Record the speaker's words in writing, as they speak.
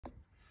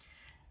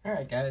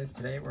Alright guys,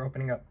 today we're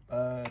opening up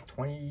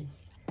 20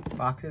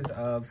 boxes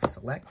of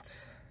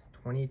Select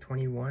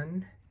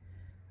 2021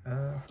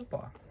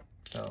 football.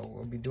 So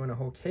we'll be doing a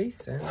whole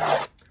case and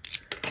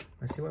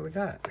let's see what we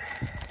got.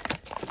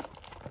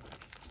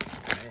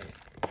 Alright.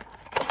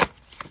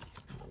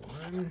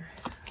 One.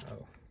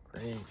 Oh,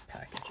 great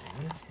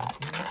packaging.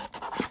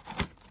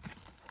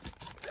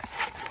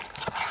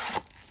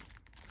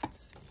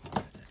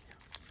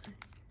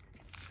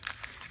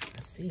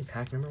 Let's see,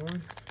 pack number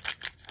one.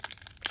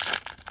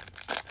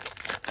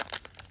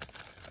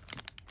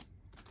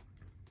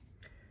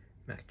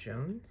 Mac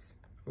Jones.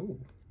 Ooh.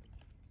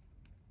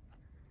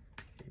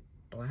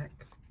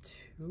 Black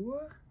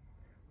Tua?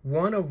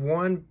 1 of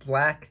 1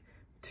 Black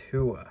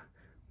Tua.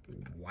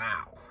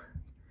 Wow.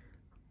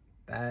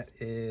 That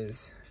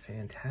is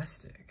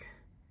fantastic.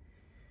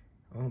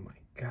 Oh my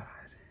god.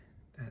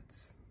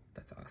 That's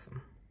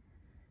awesome.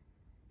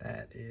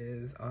 That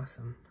is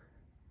awesome.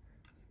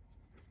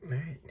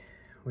 Alright.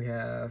 We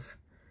have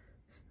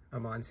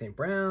Amon St.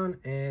 Brown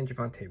and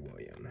Javonte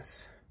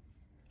Williams.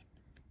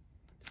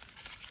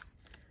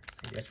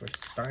 I guess we're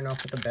starting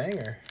off with a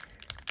banger.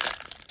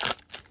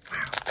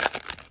 Wow.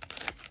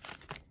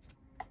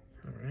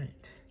 All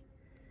right.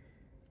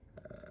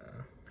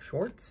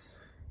 Schwartz,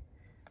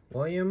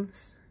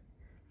 Williams,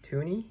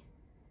 Tooney,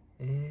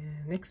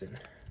 and Nixon.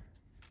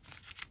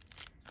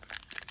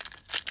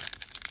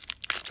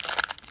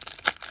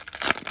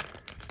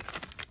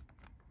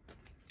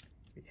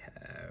 We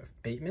have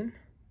Bateman,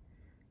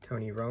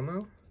 Tony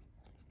Romo,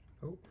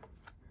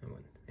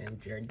 and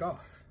Jared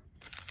Goff.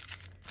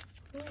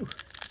 Ooh.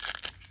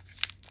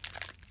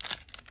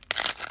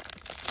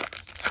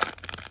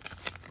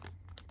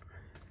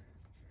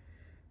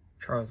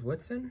 Charles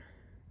Woodson,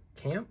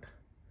 Camp,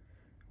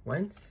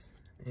 Wentz,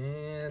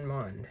 and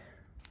Mond.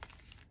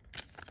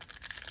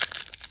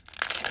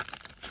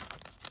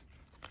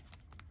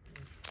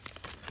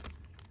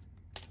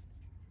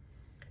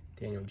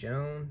 Daniel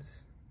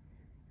Jones,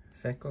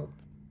 Feckle,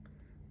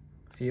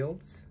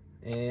 Fields,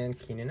 and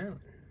Keenan Allen.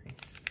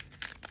 Nice.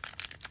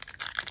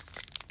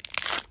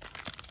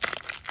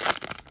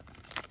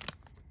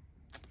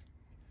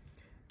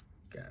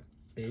 Got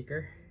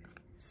Baker,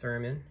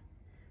 Sermon.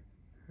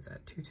 Is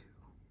that 2-2?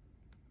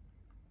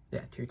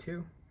 Yeah,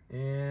 2-2.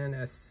 And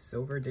a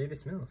silver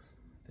Davis Mills.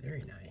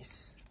 Very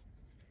nice.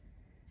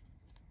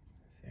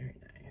 Very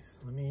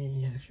nice. Let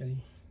me actually,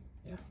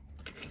 yeah.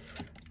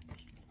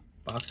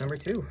 Box number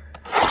 2.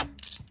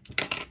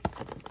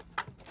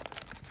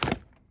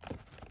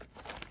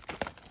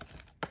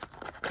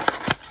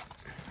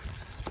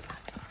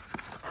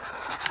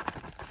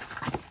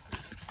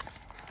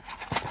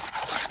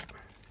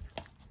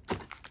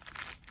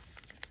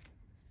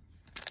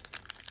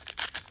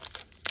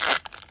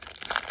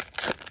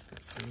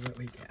 See what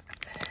we got.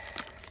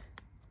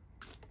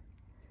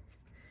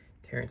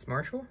 Terrence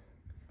Marshall,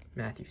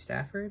 Matthew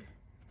Stafford,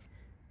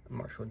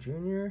 Marshall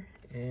Jr.,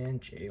 and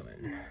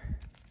Jalen.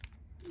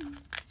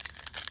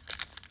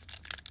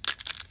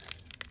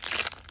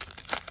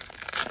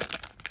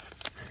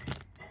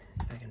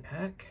 Second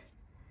pack.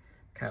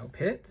 Kyle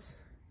Pitts,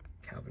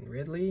 Calvin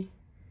Ridley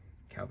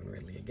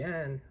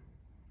again.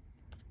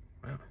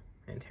 Wow,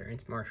 and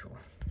Terrence Marshall.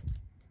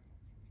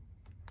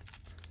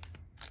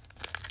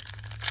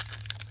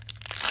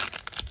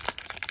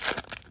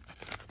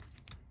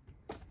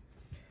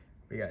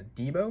 We got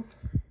Debo,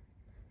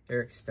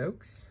 Eric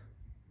Stokes,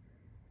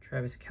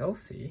 Travis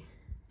Kelce,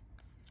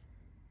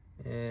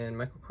 and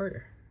Michael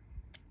Carter.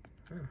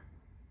 Oh,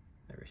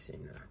 never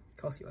seen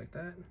Kelce like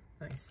that.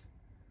 Nice.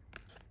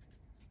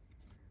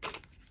 All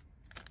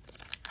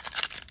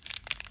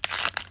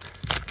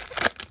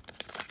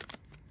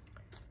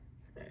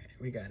right,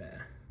 we got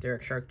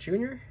Derek Shark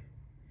Jr.,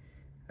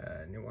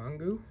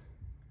 Nwangu,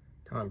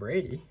 Tom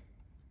Brady,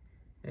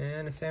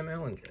 and a Sam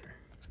Ellinger.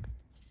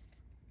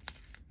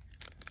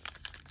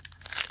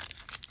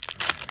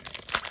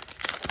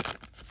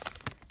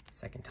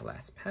 Second to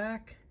last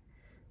pack,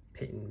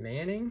 Peyton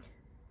Manning,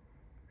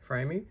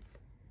 Frymuth,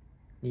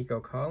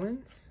 Nico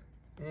Collins,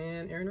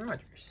 and Aaron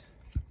Rodgers.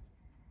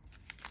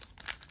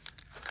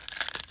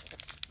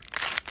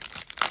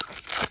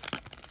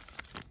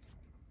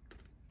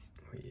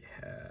 We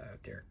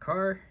have Derek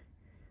Carr,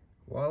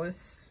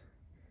 Wallace,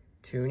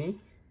 Tooney,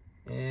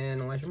 and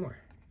Elijah Moore.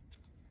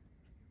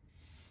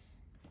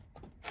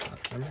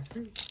 Box number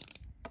 3.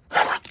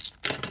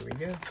 Here we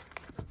go.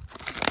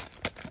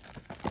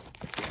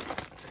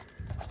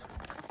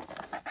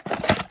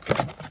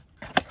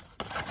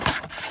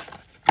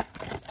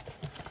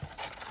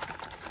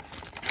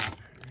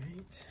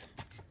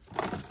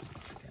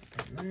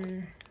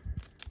 There.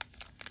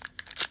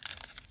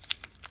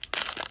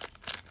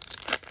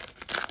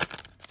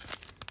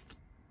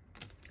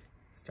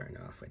 Starting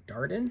off with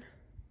Darden,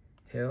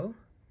 Hill,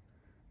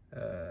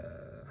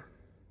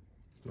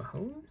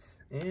 Mahomes,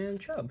 and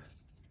Chubb.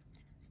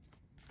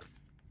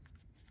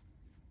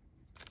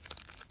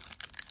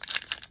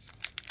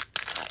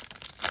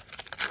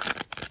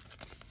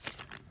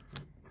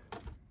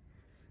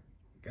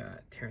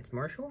 Got Terrence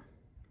Marshall,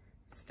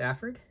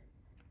 Stafford,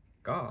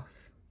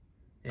 Goff,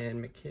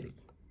 and McKitty.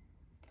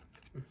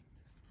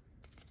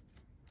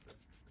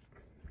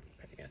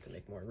 Probably got to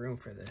make more room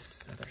for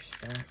this other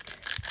stack.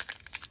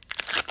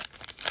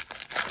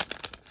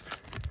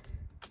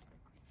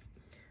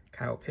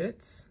 Kyle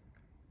Pitts,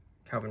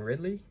 Calvin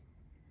Ridley,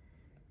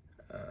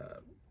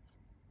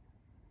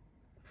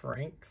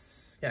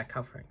 Franks, yeah,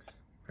 Kyle Franks.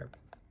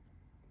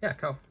 Yeah,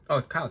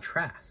 Kyle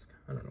Trask.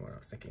 I don't know what I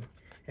was thinking.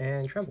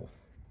 And Tremble.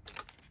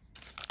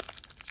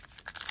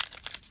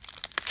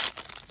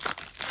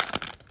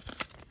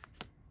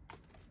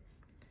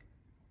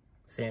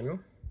 Samuel,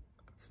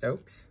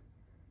 Stokes,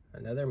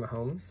 another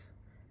Mahomes,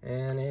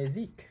 and a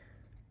Zeke.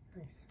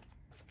 Nice.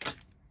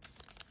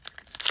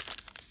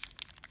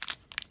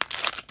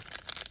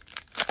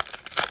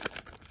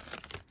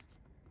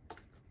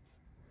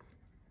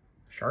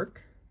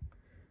 Shark,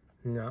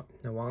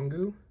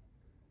 Nwangu,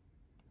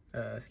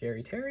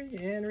 Scary Terry,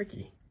 and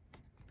Ricky.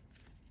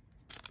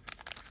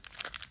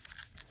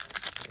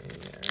 And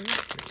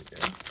there we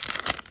go.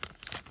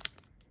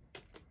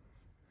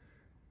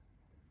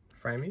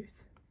 Frymuth,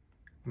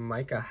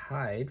 Micah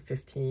Hyde,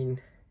 15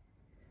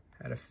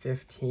 out of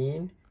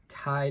 15.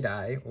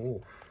 Tie-dye.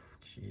 Oh,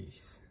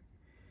 jeez.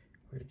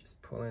 We're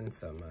just pulling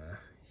some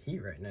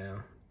heat right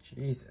now.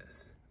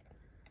 Jesus.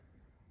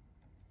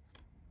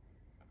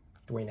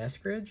 Dwayne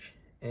Eskridge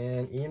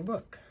and Ian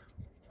Book.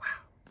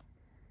 Wow.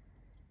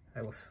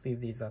 I will sleeve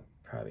these up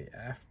probably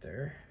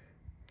after.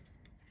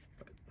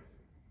 But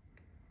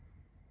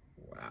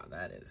wow,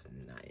 that is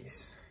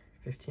nice.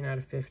 15 out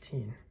of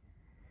 15.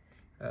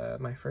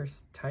 My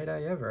first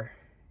tie-dye ever.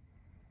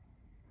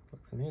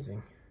 Looks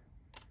amazing.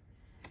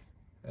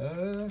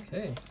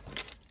 Okay.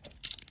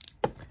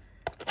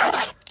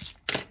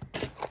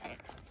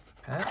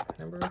 Pack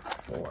number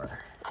 4.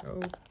 Oh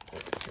boy,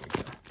 here we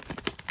go.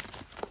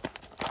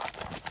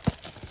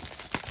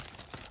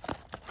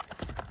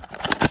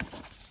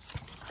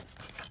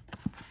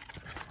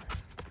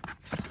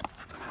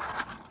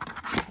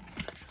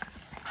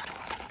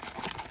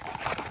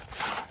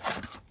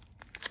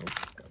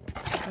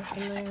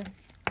 There.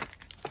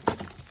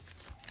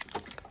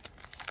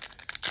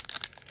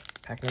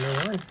 Pack number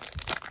 1.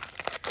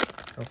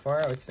 So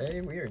far, I would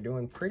say we are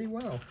doing pretty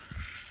well.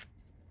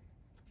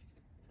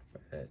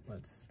 But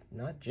let's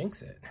not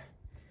jinx it.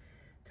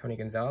 Tony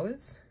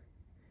Gonzalez,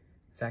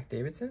 Zach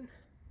Davidson,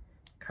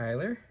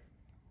 Kyler,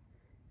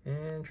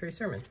 and Trey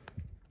Sermon.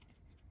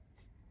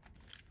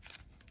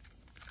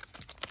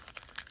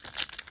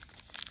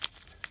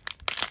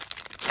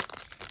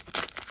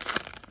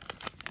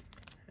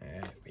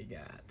 Alright, we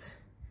got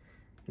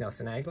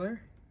Nelson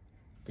Aguilar,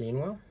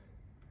 Gainwell,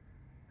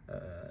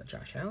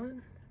 Josh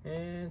Allen,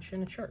 and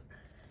Shannon Sharp.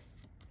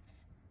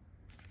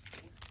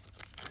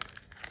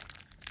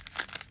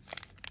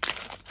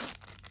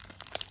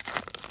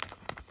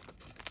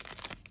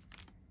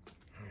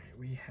 All right,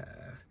 we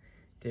have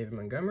David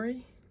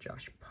Montgomery,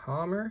 Josh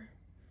Palmer,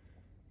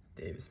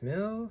 Davis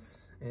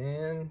Mills,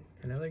 and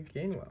another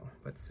Gainwell,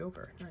 but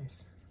silver.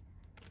 Nice.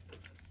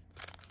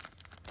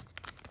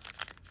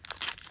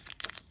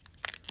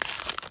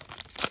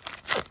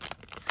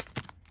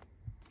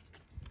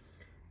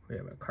 We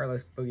have a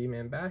Carlos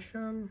Boogeyman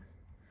Basham,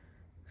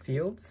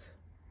 Fields.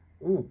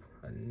 Ooh,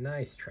 a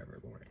nice Trevor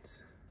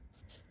Lawrence.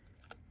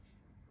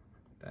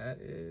 That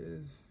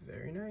is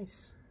very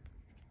nice.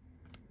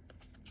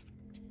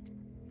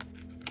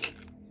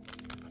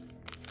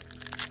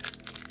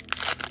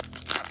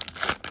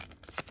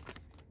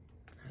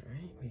 All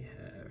right, we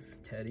have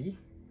Teddy,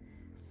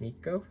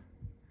 Nico,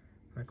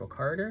 Michael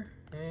Carter,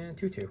 and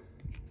Tutu.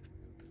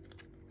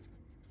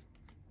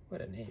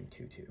 What a name,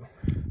 Tutu.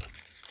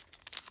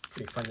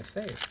 Pretty fun to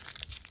say.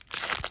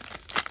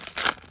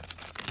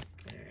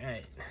 All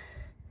right.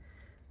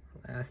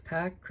 Last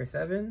pack, Chris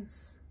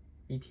Evans,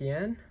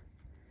 ETN,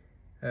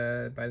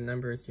 by the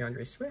numbers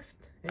DeAndre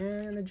Swift,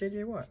 and a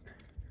JJ Watt.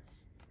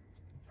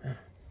 All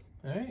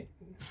right.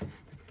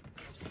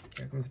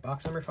 Here comes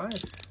box number 5.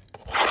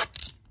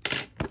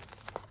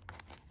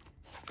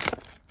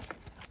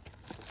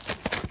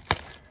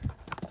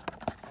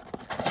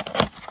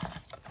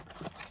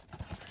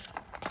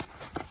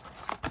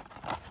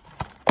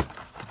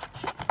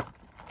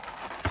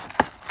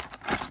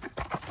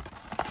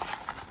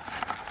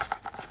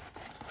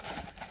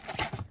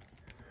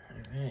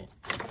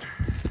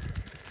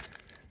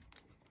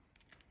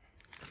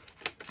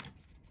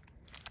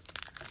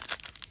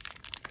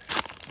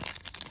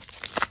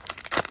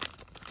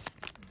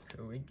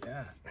 We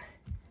got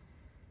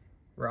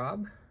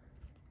Rob,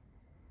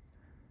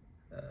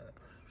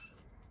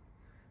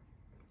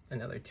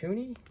 another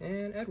Tooney,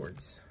 and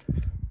Edwards.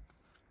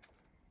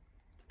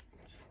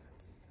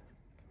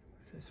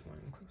 This one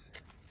closer.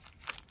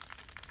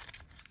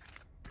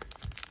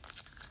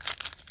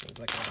 Seems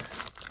like a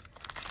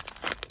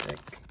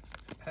thick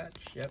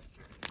patch. Yep.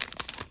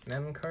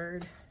 Mem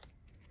card.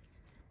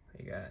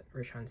 We got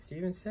Rashawn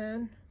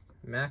Stevenson,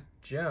 Mac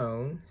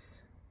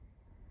Jones,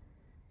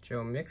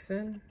 Joe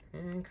Mixon,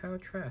 and Kyle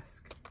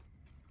Trask.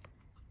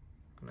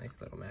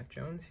 Nice little Mac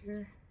Jones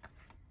here.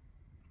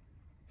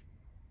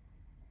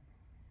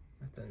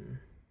 Nothing,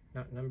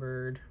 not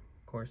numbered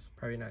course,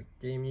 probably not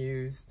game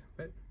used,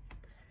 but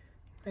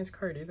nice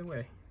card either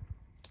way.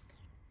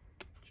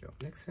 Joe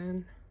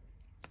Mixon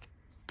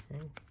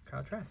and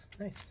Kyle Trask.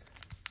 Nice.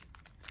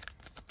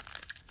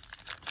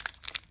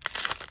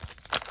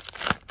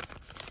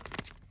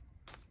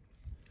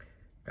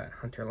 Got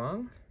Hunter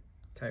Long,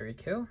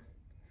 Tyreek Hill,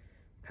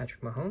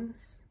 Patrick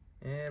Mahomes,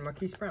 and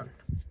Marquise Brown.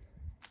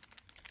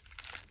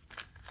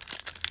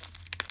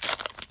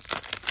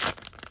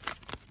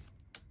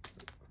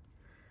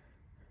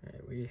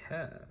 Right, we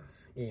have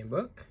Ian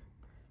Book,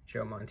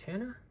 Joe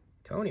Montana,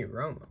 Tony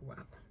Romo, wow,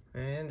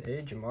 and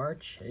a Jamar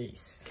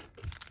Chase.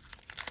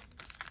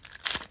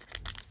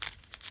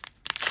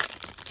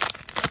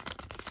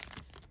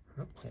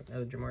 Oh,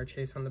 another Jamar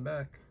Chase on the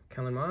back.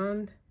 Kellen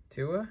Mond,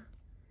 Tua,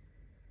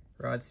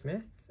 Rod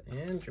Smith,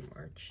 and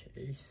Jamar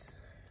Chase.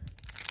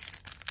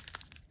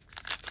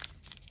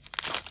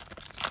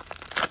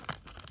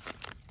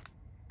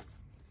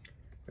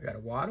 We got a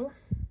Waddle.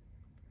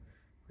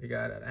 We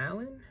got an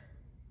Allen,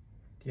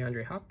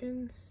 DeAndre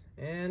Hopkins,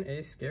 and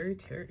a Scary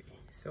Terry,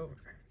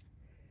 silver.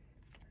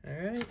 All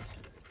right,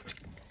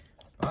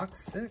 box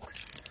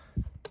 6.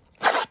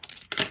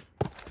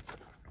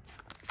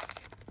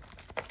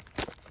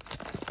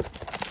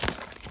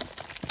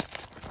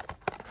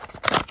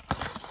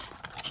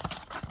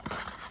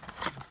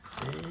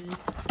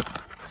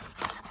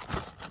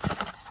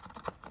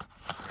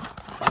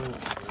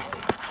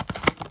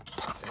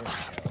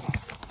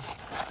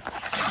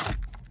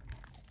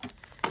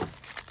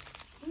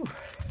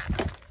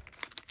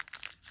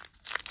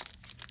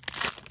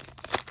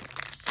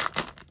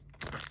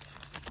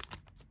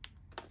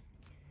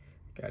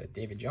 Got a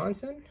David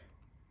Johnson,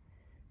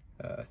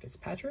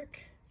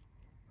 Fitzpatrick,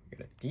 we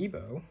got a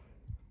Debo,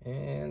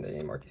 and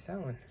a Marcus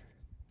Allen.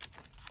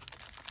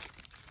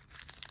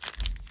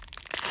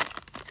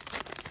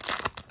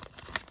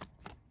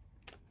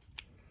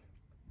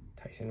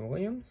 Tyson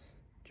Williams,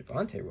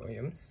 Javonte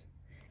Williams,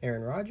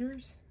 Aaron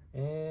Rodgers,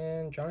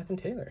 and Jonathan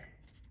Taylor.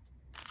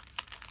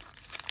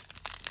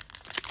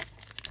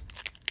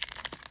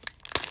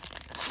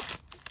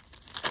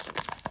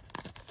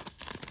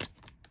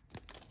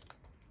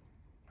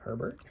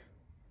 Herbert,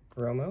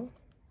 Romo,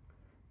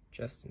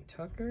 Justin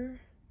Tucker,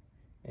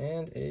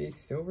 and a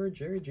silver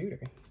Jerry Judy.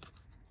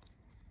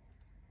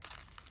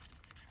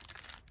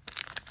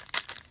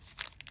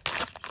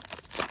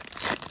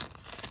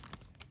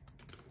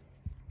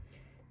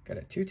 Got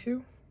a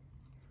Tutu.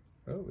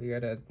 Oh, we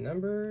got a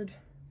numbered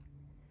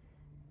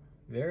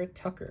Vera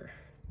Tucker.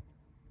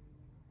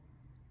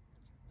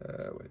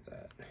 What is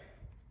that?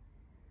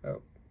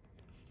 Oh,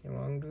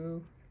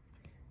 Iwangu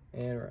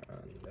and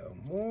Rondo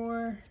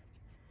Moore.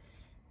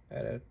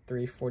 At a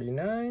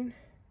 349.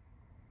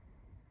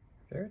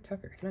 Vera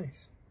Tucker,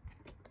 nice.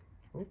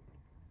 Oh,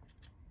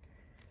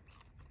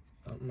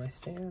 on my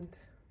stand.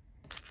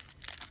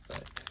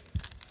 But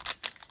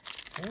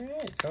all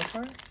right, so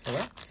far,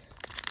 select.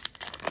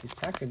 These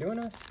packs are doing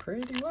us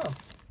pretty well.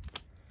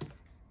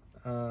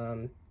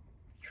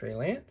 Trey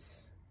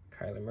Lance,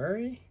 Kyler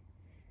Murray,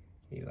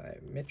 Eli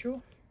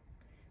Mitchell,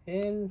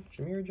 and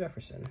Jameer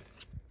Jefferson.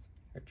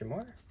 Or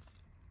Jamar.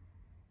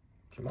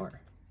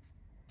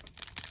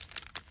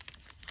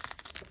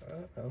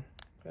 Uh-oh,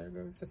 there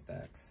goes the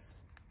stacks.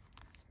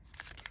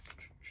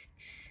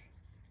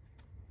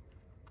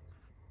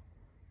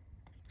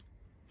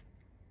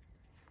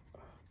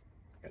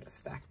 Gotta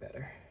stack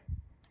better.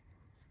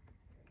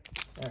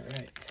 All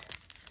right.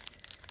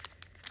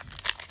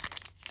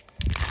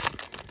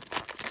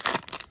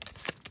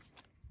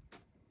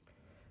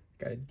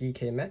 Got a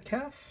DK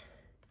Metcalf,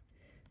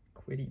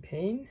 Kwity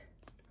Paye,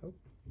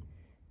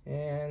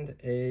 and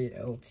a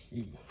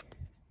LT.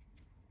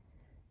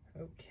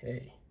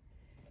 Okay.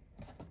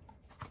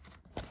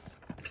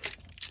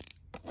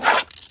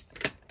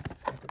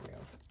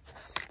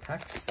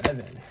 Pack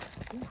 7.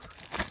 Ooh.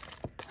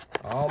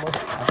 Almost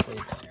halfway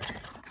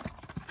there.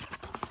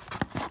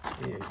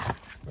 Dude,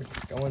 we're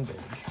just going big.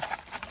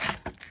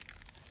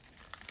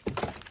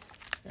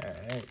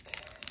 Alright.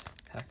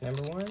 Pack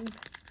number 1.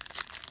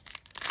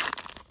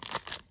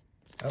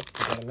 Oh,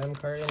 we got a mem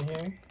card in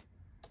here.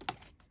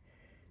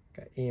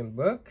 Got Ian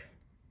Book,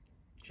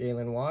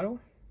 Jalen Waddle,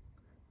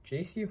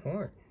 JC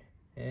Horn,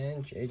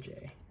 and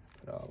JJ.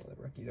 Put all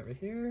the rookies over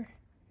here.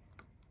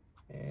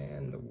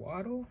 And the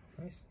Waddle.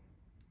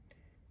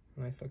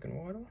 Nice looking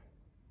Waddle.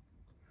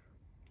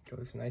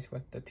 Goes nice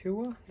with the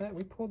Tua that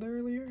we pulled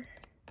earlier.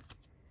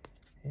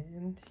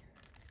 And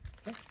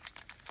yeah.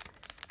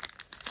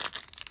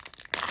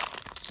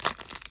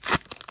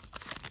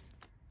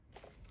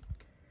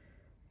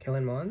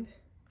 Kellen Mond,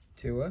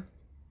 Tua,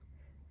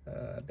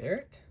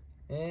 Barrett,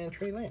 and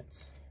Trey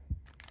Lance.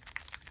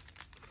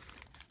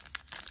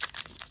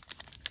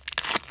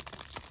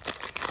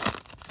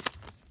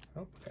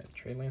 Oh, got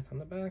Trey Lance on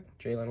the back.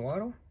 Jalen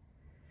Waddle,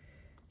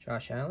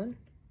 Josh Allen,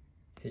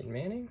 Peyton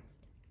Manning,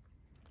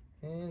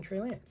 and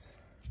Trey Lance.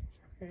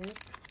 All right.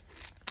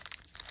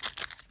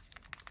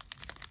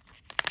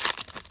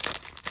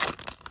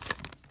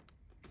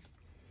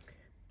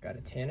 Got a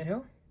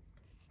Tannehill,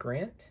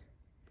 Grant,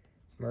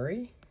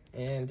 Murray,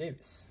 and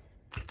Davis.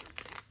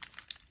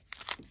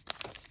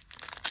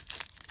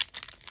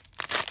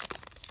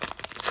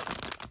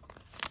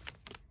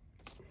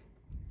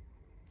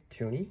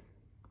 Tooney,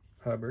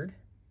 Hubbard,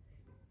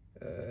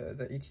 is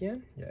that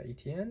ETN? Yeah,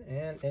 ETN,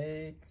 and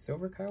a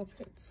silver Kyle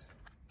Pitts.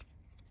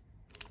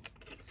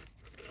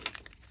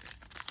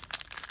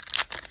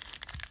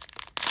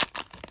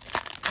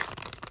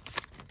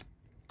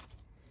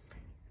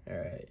 All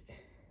right.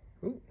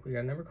 Ooh, we got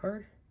a number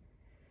card.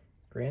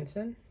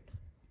 Granson,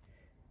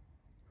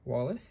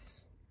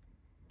 Wallace,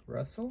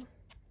 Russell,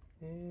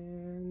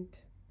 and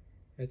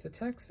it's a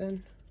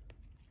Texan.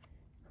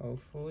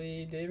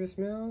 Hopefully Davis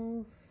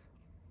Mills.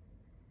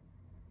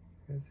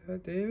 Is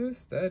that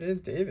Davis? That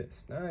is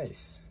Davis.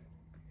 Nice.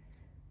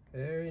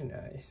 Very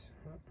nice.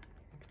 Oh,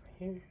 go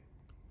here.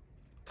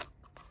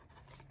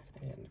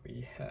 And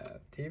we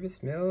have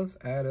Davis Mills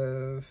out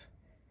of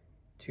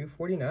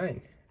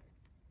 249.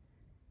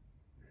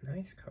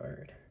 Nice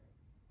card.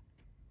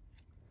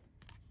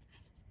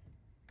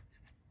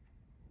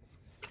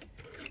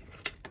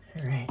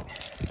 All right.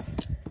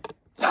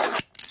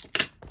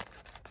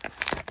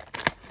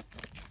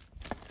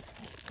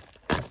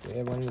 Hopefully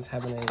everyone's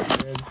having a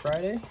good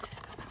Friday.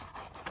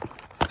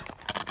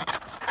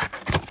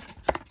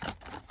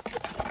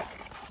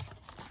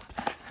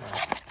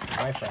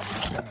 My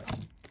Friday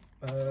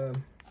got a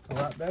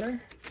lot better.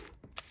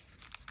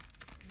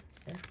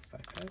 Yeah, 5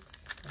 packs.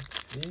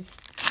 Let's see.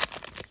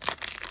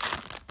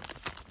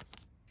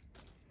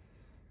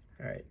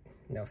 All right,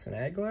 Nelson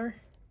Aguilar,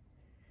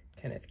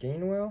 Kenneth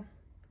Gainwell,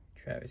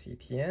 Travis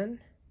Etienne,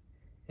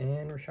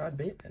 and Rashad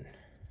Bateman.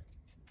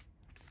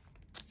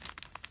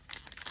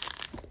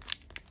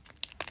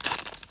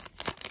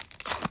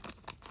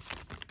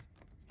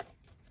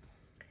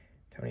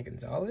 Tony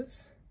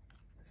Gonzalez,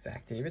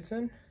 Zach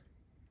Davidson,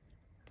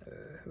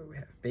 who we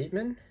have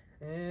Bateman,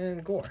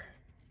 and Gore.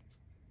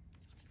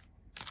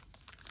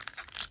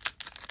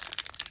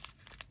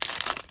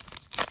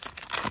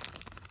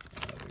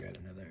 We got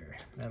another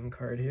mem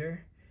card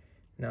here.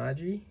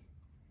 Najee,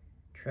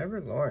 Trevor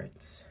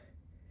Lawrence,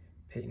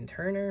 Peyton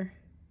Turner,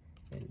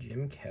 and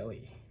Jim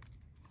Kelly.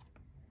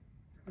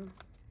 Oh.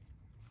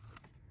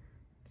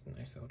 It's a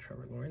nice little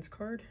Trevor Lawrence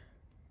card.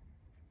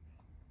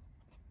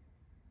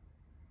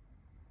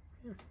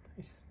 Yeah,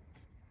 nice.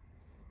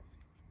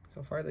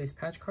 So far, these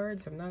patch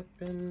cards have not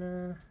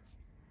been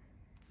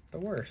the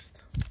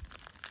worst.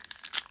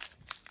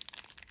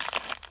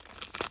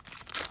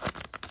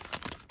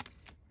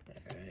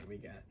 Alright, we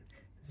got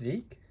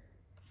Zeke,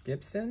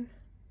 Gibson,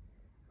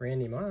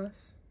 Randy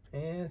Moss,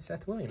 and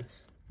Seth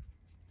Williams.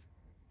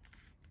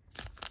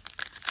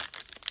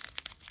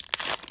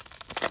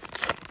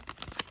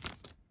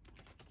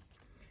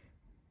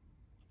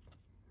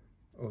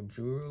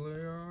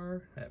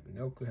 Ojuliar, I have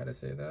no clue how to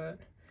say that.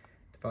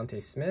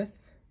 Devontae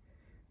Smith,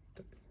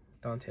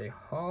 Dante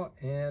Hall,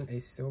 and a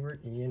silver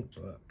Ian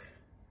Book.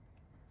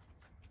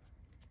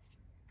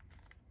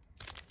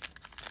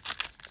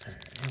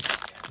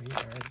 Alright, we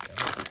are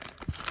done.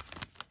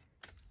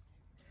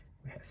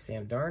 We have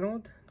Sam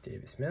Darnold,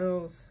 Davis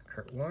Mills,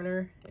 Kurt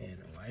Warner, and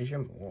Elijah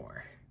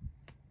Moore.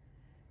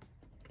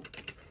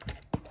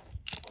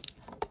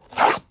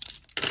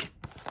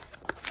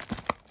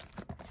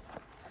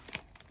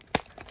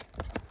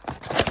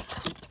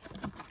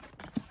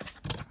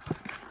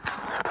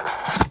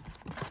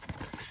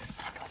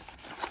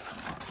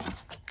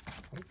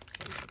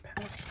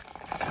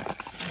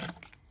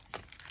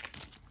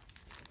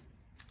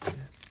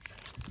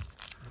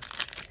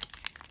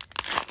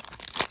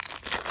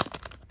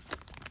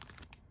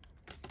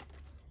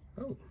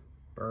 Oh,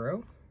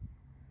 Burrow,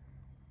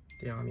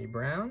 De'Ami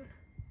Brown,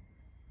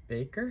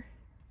 Baker,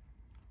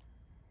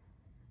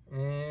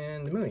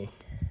 and Mooney.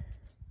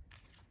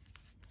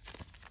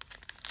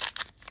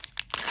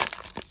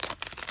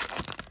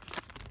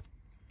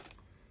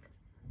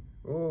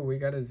 Oh, we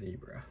got a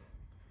zebra.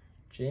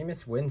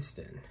 Jameis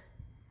Winston,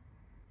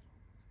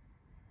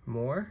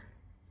 Moore,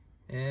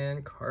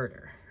 and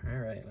Carter. All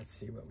right, let's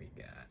see what we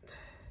got.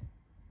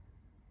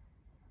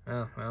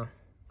 Oh, well,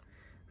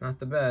 not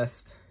the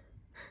best.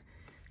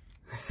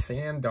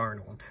 Sam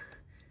Darnold.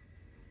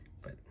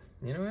 But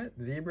you know what?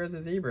 Zebra's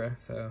a zebra,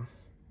 so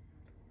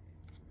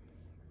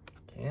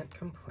can't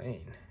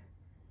complain.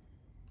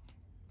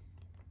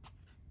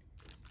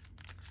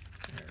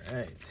 All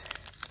right.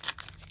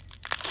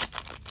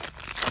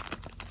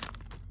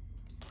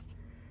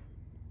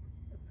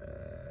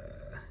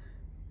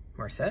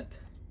 Marset,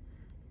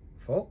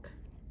 Folk,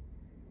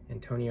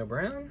 Antonio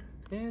Brown,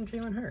 and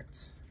Jalen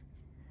Hurts.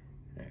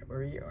 All right,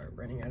 we are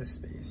running out of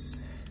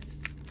space.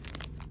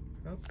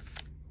 Oh.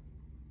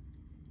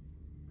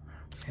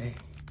 Okay.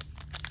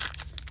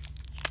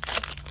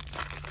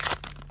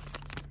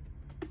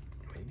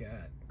 We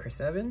got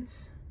Chris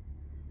Evans,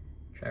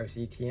 Travis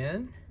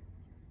Etienne,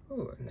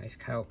 ooh, a nice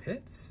Kyle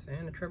Pitts,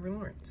 and a Trevor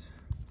Lawrence.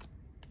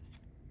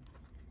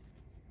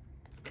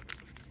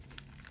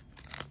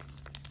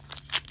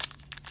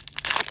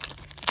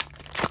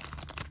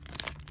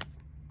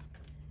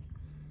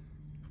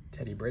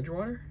 Teddy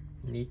Bridgewater,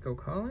 Nico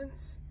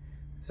Collins,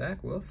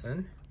 Zach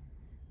Wilson,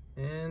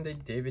 and a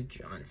David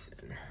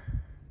Johnson.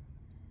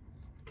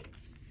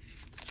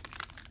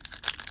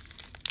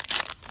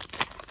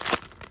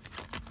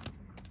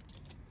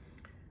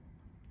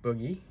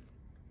 Boogie,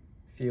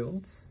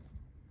 Fields,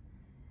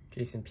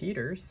 Jason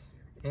Peters,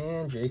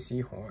 and J.C.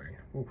 Horn.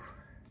 Oof.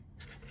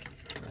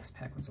 Last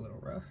pack was a little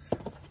rough,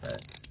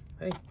 but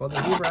hey, pulled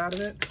the zebra out of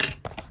it.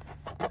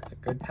 That's a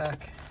good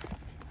pack.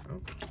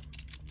 Oh.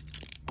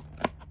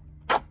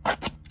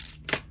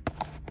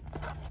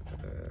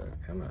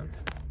 Come on.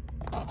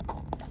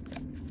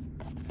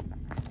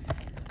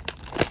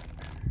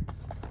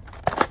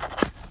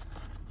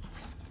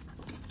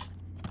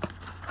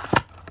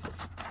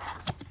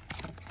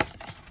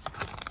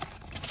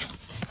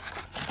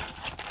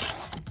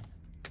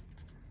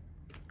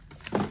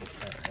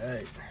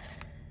 Alright.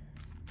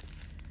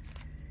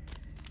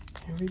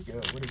 Here we go.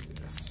 What is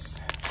this?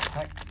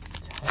 Pack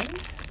 10?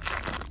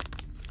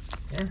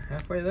 Yeah,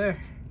 halfway there.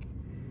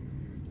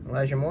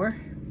 Elijah Moore,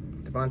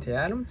 Devontae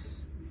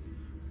Adams,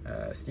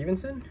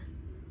 Stevenson,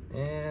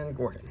 and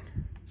Gordon.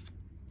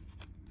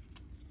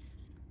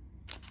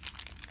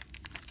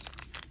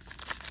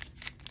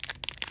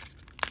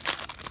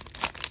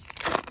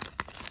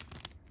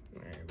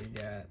 Alright, we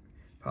got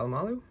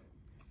Palomalu,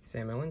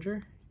 Sam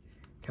Ellinger,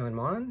 Kellen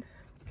Mond,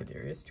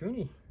 Kadarius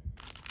Toney.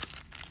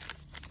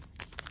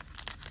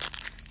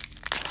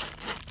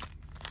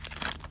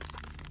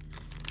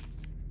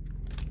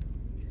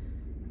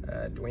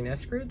 Dwayne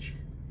Eskridge,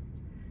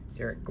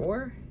 Derek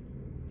Gore,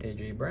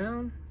 AJ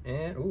Brown,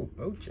 and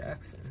Bo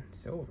Jackson,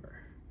 silver.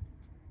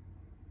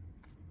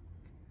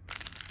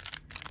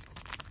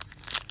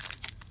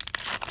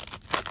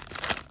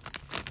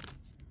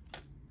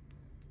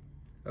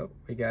 Oh,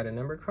 we got a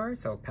number card,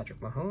 so Patrick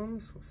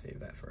Mahomes, we'll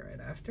save that for right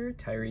after.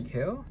 Tyreek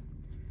Hill,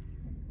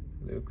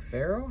 Luke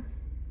Farrell,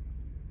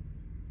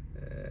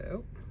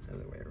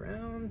 other way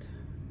around,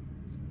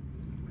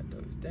 put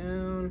those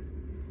down.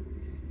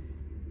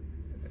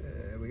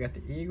 We got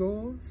the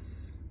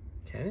Eagles,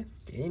 Kenneth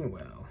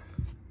Gainwell.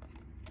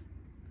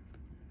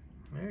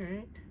 All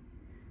right,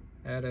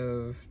 out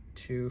of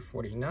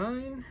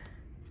 249,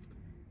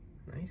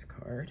 nice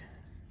card.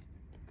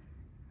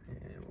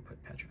 And we'll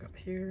put Patrick up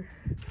here.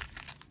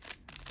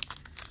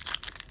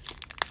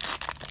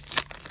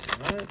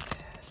 All right,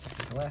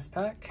 second to last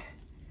pack.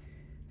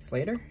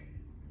 Slater,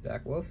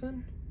 Zach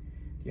Wilson,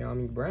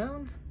 De'Ami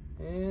Brown,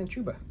 and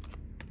Chuba.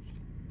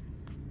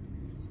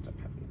 Stop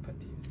having to put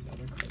these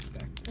other cards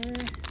back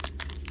there.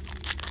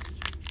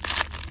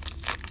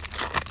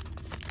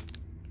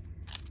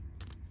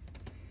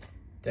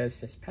 Des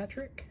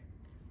Fitzpatrick,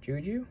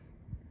 Juju,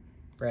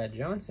 Brad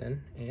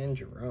Johnson, and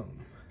Jerome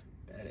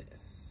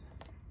Bettis.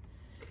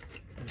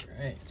 All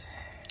right.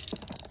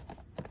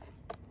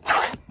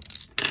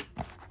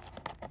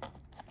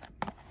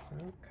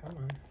 Oh, come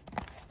on.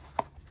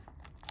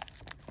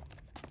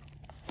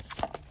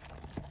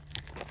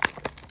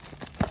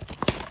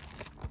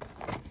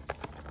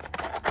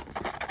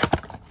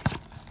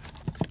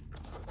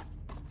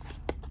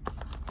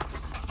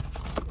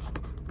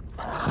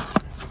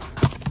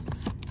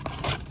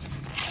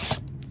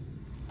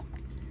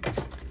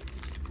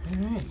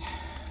 All right,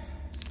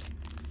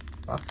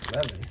 box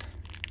 11.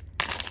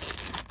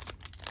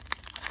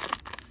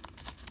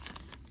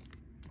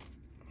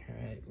 All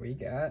right, we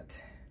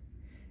got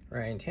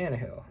Ryan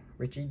Tannehill,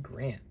 Richie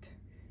Grant,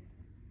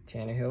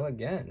 Tannehill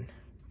again,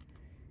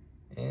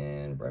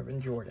 and Brevin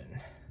Jordan.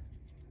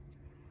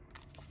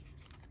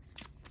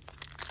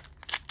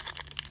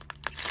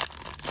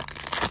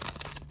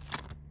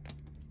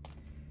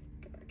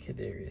 Got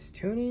Kadarius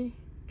Toney,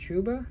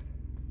 Chuba,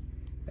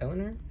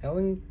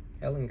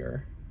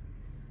 Ellinger,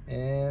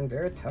 and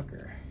Vera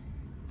Tucker.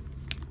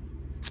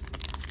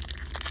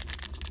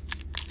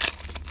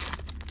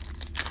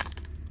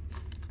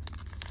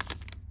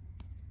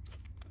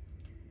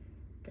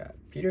 Got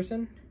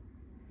Peterson,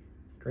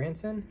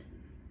 Granson,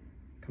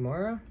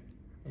 Kamara,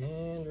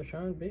 and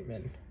Rashawn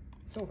Bateman,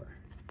 silver.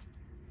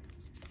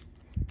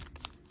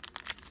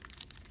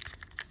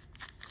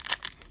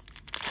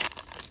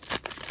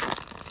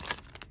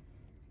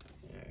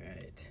 All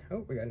right.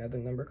 Oh, we got another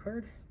number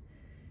card.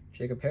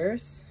 Jacob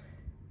Harris,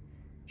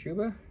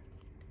 Chuba,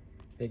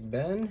 Big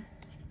Ben.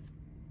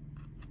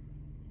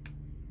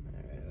 All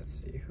right, let's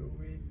see who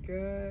we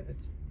got.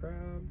 It's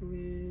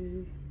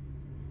probably,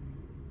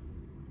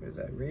 what is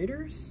that,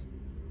 Raiders?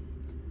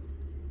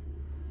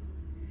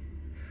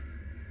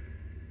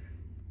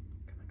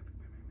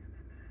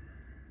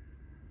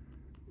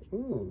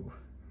 Ooh,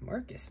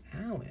 Marcus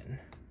Allen.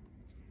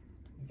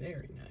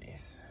 Very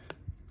nice.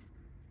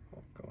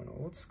 Oh, going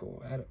old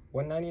school. At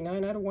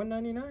 199 out of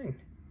 199.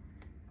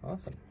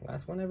 Awesome.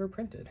 Last one ever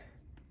printed.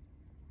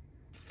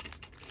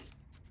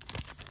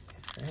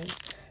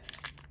 Right.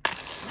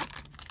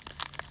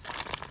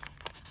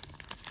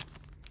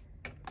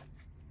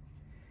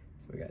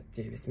 So we got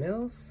Davis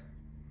Mills,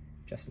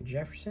 Justin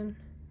Jefferson,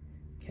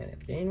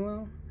 Kenneth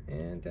Gainwell,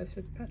 and Des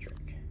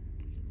Fitzpatrick.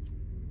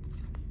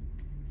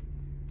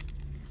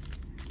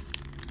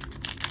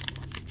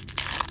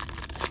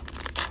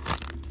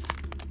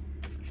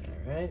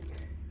 All right,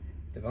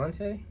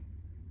 Devontae,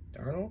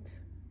 Darnold,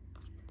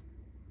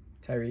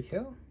 Tyreek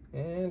Hill,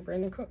 and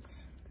Brandon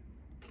Cooks.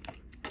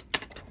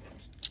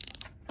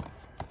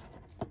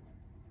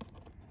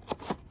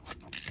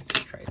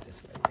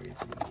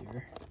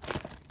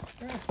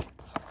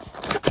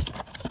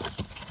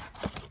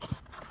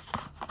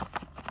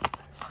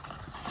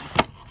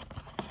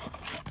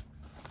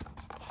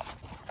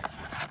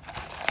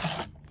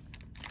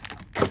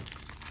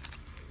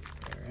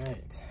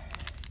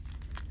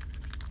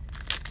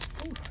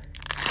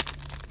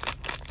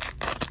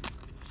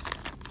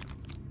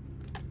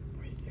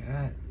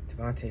 got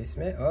Devontae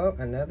Smith. Oh,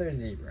 another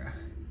zebra.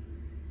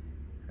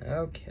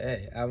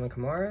 Okay, Alvin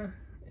Kamara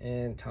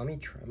and Tommy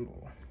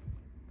Tremble.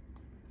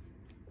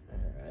 All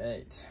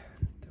right,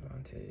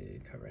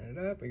 Devontae covering it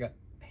up. We got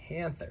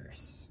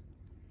Panthers.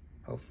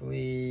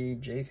 Hopefully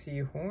J.C.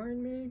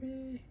 Horn,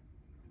 maybe?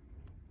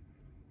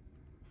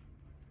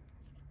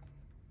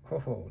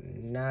 Oh,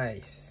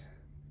 nice.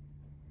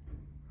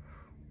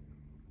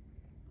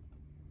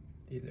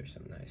 These are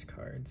some nice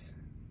cards.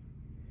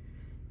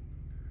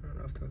 I don't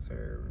know if those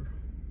are...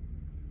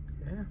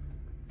 Yeah,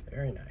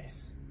 very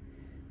nice.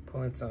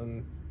 Pulling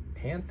some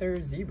Panther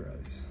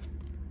Zebras.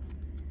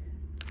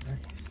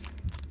 Nice.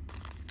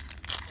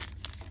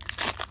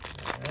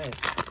 Alright.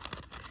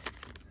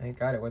 Thank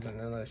God it wasn't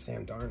another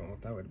Sam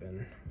Darnold. That would have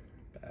been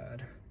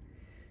bad.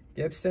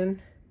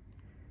 Gibson.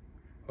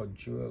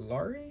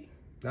 Ojulari?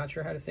 Not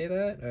sure how to say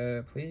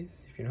that.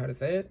 Please, if you know how to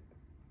say it,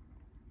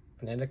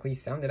 phonetically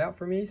sound it out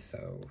for me.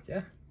 So,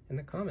 yeah, in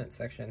the comment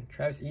section.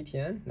 Travis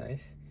Etienne,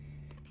 nice.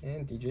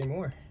 And DJ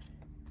Moore.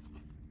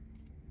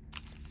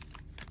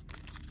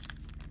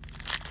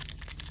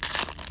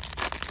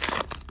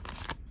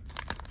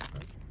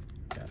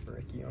 Got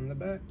Ricky on the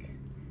back.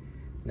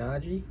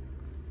 Najee,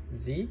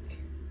 Zeke,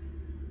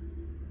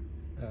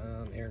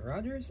 Aaron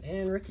Rodgers,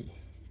 and Ricky.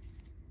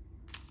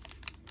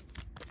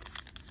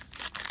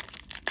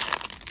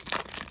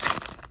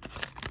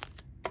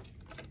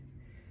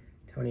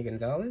 Tony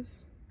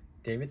Gonzalez,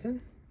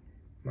 Davidson,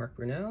 Mark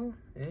Brunell,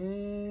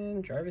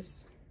 and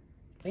Jarvis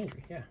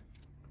Landry, yeah.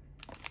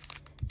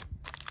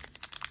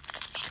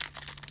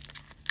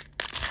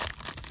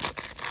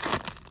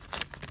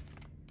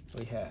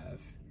 We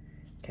have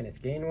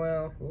Kenneth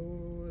Gainwell.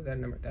 Ooh, is that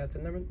a number? That's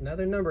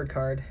another numbered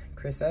card.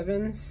 Chris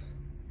Evans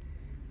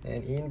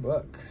and Ian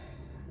Book.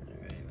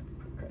 All right, let's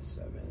put Chris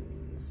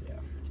Evans, yeah,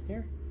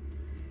 here.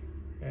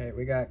 All right,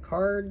 we got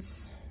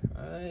cards.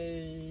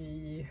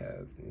 I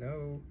have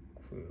no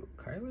clue.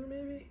 Kyler,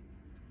 maybe?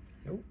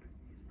 Nope.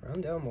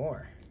 Rondell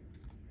Moore.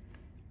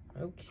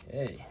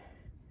 Okay.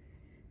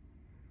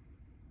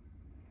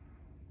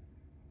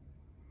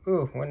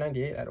 Ooh,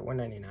 198 out of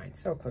 199.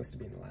 So close to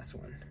being the last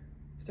one.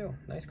 Still,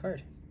 nice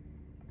card.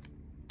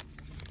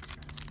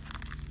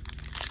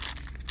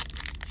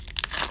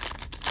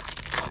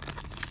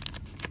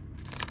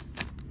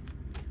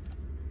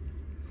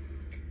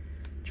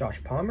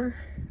 Josh Palmer,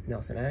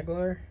 Nelson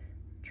Aguilar,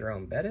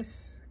 Jerome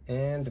Bettis,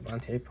 and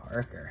Devontae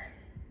Parker.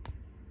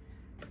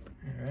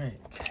 All right.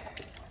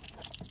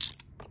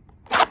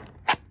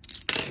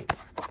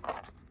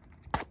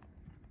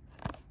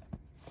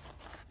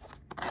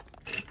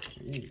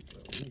 Jeez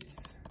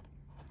Louise.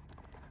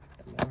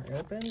 The more I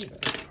open,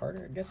 the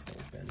harder it gets to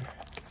open.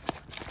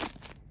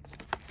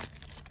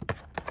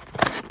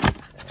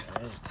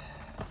 All right.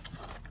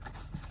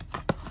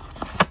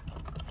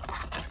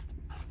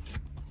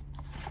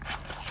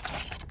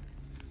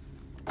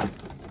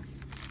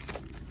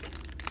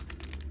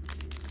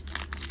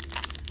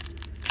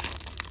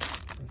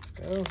 Let's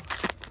go.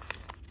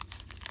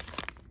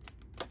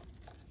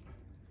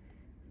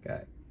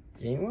 Got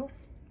Gainwell,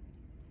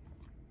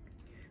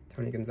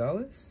 Tony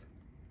Gonzalez,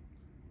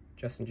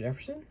 Justin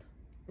Jefferson,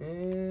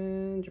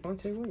 and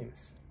Javonte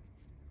Williams.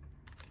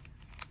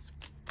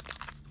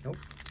 Nope.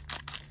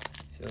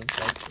 Feels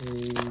like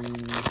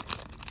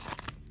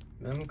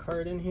a mem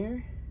card in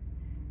here.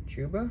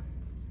 Chuba,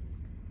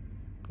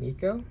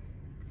 Nico,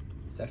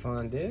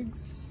 Stephon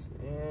Diggs,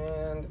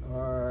 and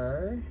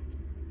our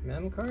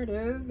mem card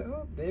is,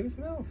 oh, Davis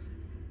Mills.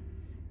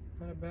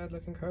 Not a bad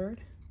looking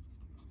card.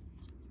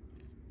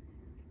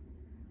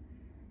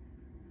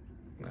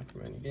 Not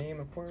from any game,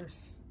 of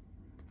course.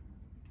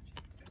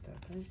 Just put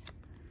that thing.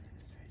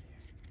 It's right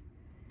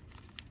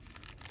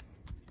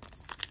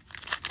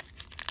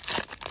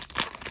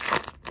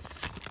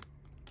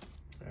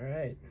here. All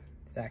right,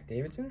 Zach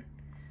Davidson,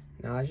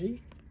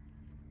 Najee.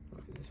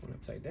 I'll do this one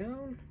upside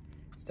down.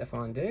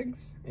 Stephon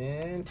Diggs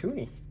and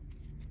Tooney.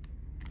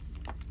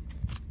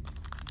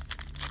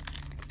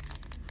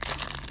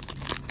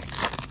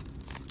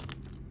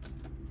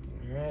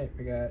 All right,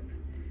 we got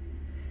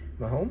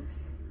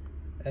Mahomes,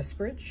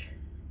 Eskridge,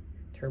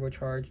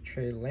 turbocharged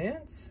Trey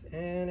Lance,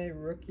 and a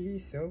rookie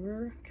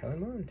silver Kellen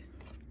Mond.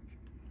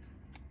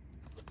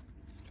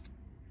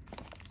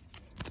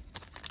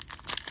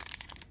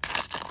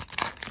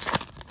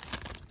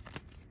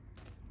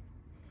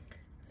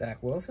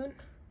 Zach Wilson.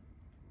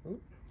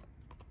 Ooh.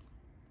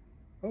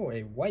 Oh,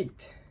 a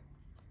white.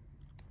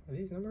 Are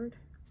these numbered?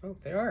 Oh,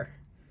 they are.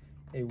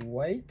 A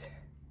white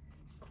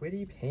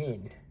Quiddy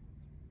Payne.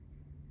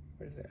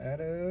 What is it? Out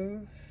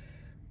of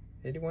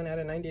 81 out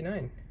of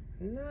 99.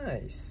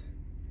 Nice.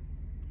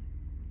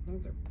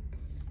 Those are.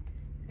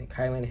 And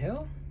Kylan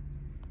Hill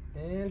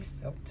and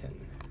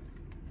Felton.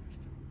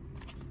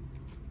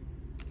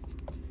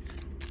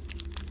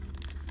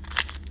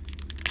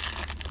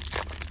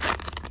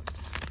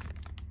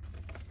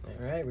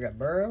 All right, we got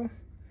Burrow,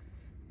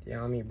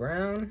 De'Ami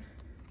Brown,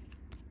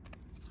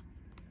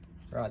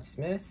 Rod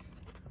Smith,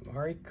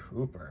 Amari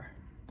Cooper.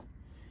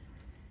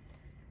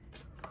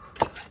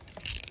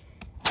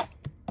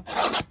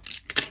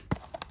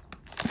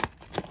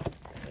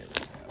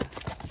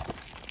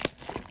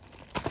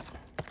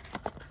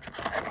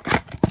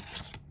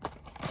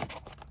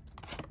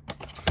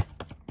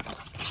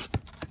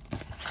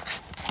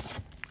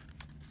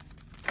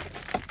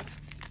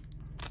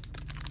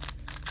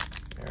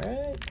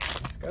 Alright,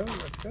 let's go,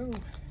 let's go.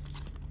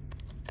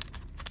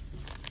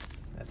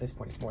 At this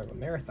point, it's more of a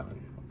marathon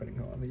opening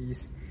all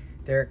these.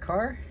 Derek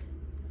Carr,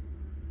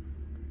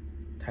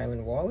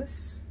 Tylan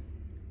Wallace,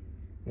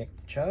 Nick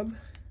Chubb,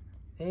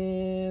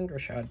 and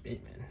Rashad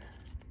Bateman.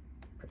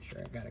 Pretty sure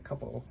I got a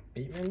couple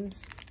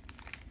Batemans.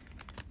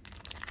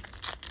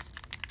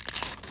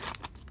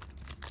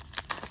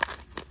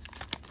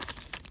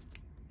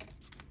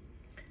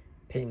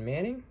 Peyton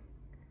Manning,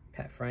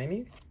 Pat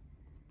Freiermuth,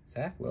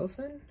 Zach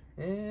Wilson,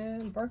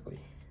 and Barkley.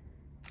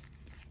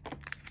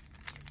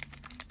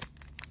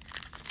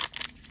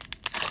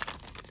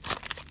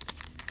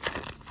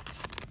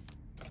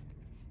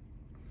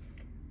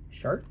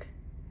 Shark,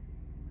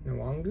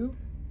 Nwangu,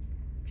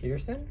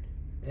 Peterson,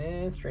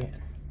 and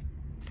Strahan.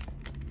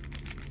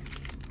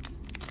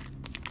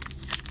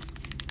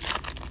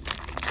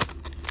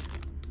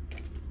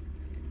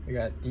 We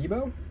got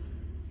Debo,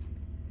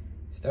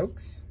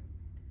 Stokes,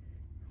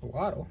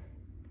 Waddle,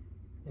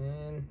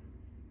 and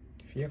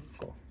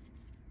Fiocco.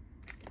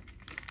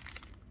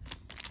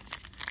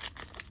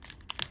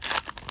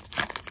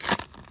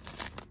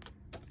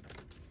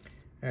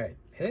 All right,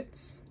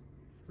 Pitts,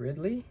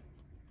 Ridley,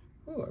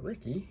 ooh, a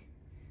Ricky,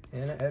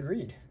 and an Ed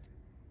Reed.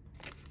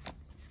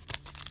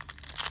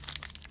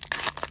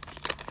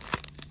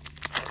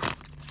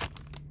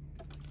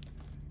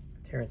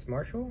 Terrence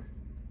Marshall.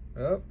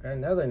 Oh,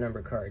 another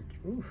number card.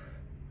 Oof.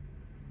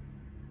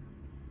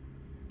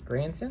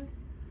 Granson.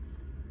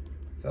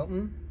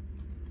 Felton.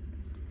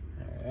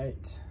 All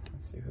right,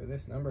 let's see who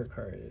this number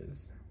card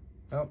is.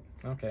 Oh,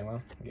 okay,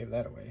 well, I gave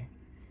that away.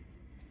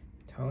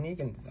 Tony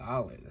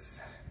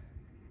Gonzalez.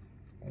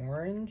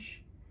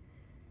 Orange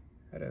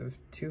out of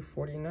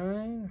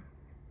 249.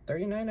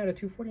 39 out of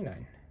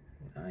 249.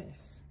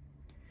 Nice.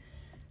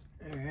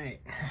 All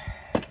right.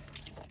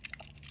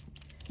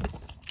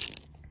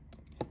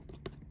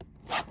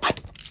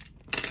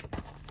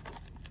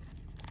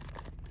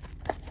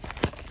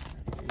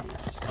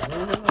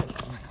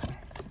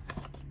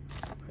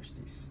 Push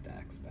these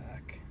stacks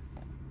back.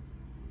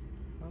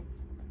 Oh.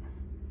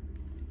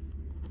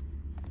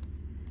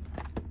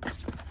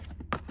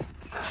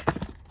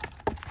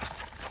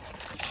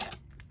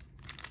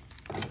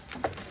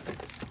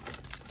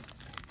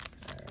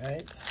 All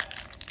right.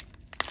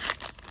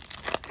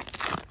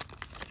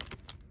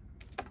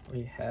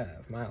 We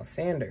have Miles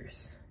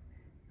Sanders,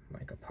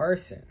 Micah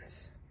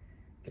Parsons,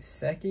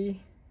 Gesicki,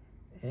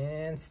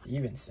 and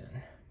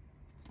Stevenson.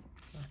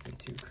 Nothing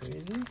too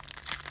crazy.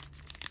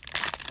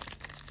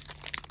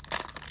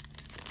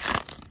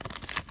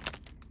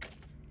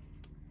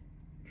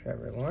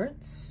 Trevor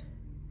Lawrence,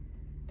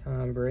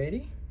 Tom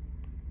Brady,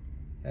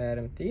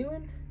 Adam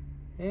Thielen,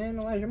 and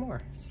Elijah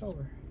Moore,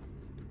 silver.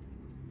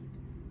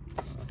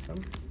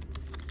 Awesome.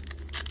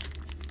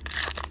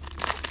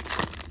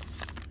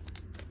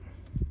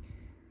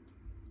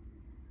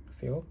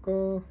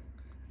 Fiocco,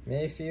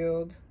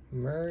 Mayfield,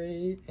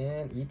 Murray,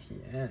 and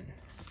ETN.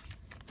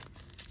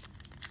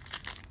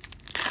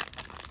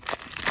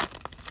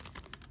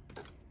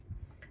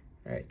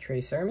 All right,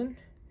 Trey Sermon,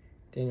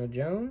 Daniel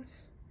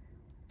Jones,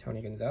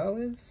 Tony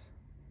Gonzalez,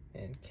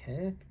 and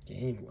Kenneth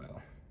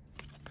Gainwell.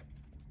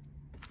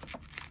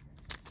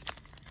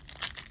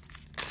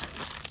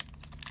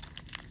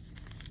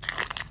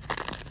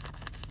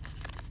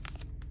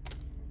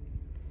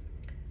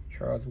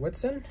 Charles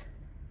Woodson,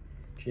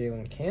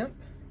 Jalen Camp,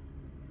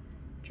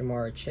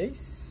 Jamar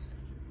Chase,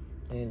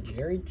 and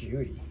Jerry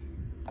Jeudy.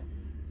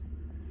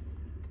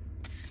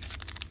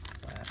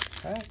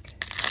 Last pack.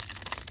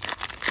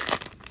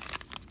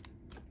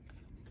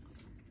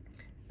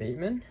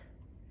 Bateman,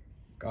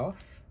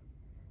 Goff,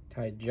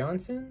 Ty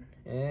Johnson,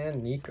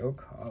 and Nico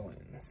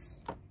Collins.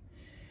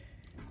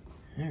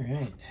 All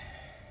right.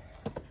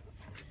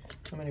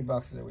 How many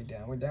boxes are we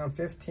down? We're down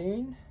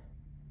 15.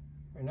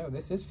 Or no,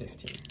 this is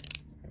 15.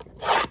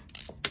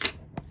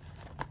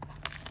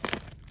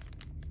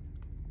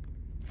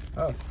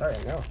 Oh, sorry,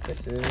 no.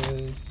 This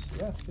is,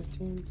 yeah,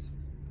 15.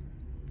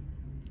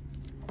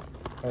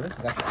 Oh, this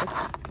is actually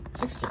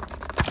 16.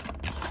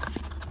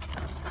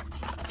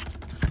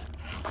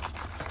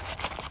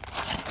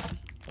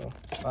 Oh,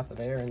 lots of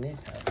air in these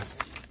packs.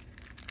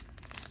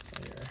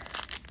 There.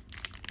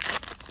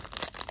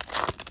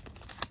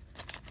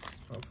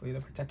 Hopefully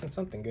they're protecting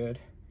something good.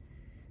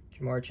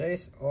 Jamar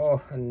Chase.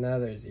 Oh,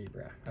 another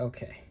zebra.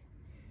 Okay.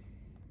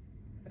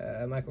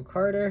 Michael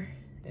Carter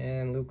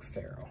and Luke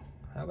Farrell.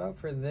 How about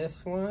for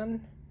this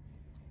one?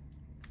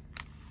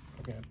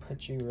 We're gonna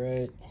put you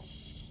right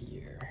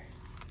here.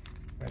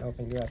 I'm gonna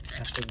open you up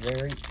at the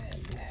very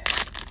end.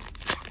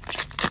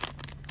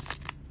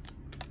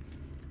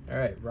 All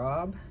right,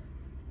 Rob,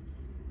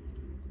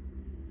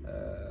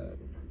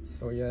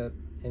 Soya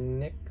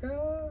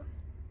Inika,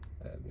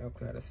 I have no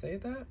clue how to say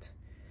that.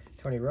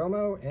 Tony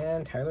Romo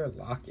and Tyler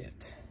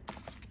Lockett.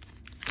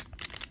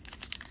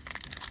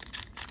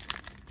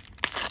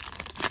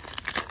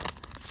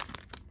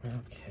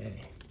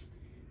 Okay,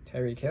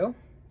 Tyreek Hill,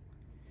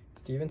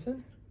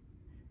 Stevenson,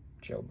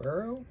 Joe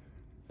Burrow,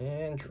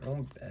 and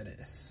Jerome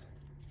Bettis.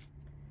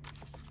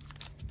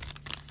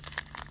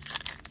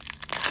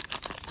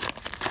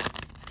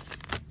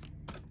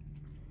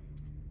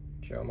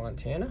 Joe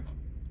Montana,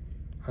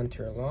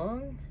 Hunter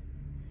Long,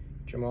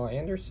 Jamal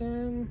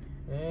Anderson,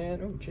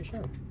 and oh, Chase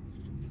Young.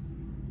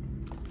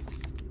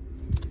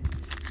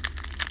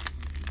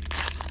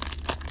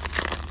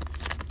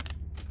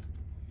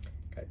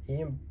 Got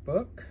Ian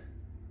Book,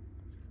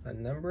 a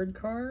numbered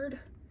card.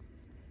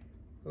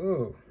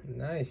 Ooh,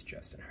 nice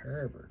Justin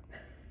Herbert.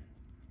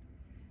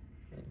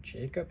 And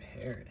Jacob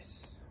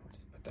Harris. We'll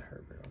just put the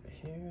Herbert over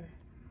here.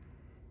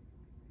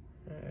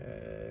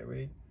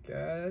 We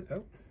got,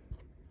 oh,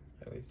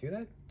 I always do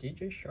that,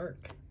 DJ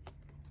Shark.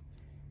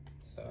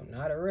 So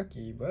not a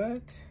rookie,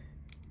 but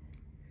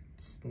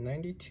it's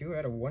 92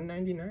 out of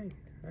 199.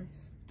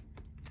 Nice.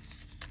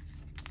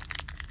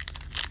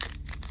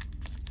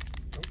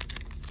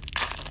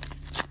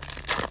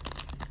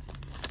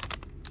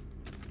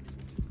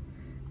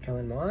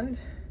 Kellen Mond,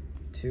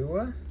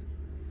 Tua,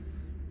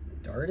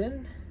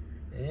 Darden,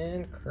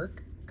 and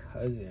Kirk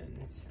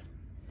Cousins.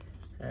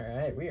 All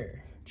right, we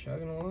are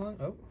chugging along.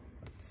 Oh,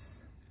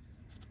 so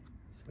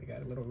we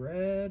got a little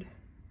red.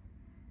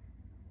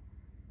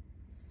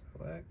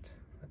 Select.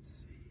 Let's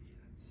see.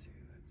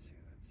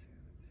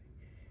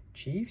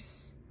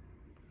 Chiefs.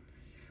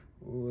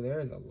 Ooh,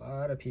 there's a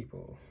lot of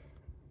people.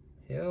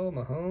 Hill,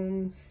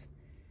 Mahomes.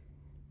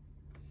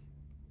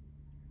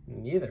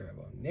 Neither of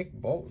them. Nick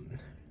Bolton.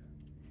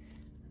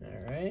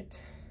 All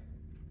right.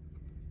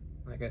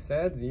 Like I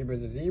said,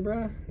 zebra's a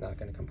zebra. Not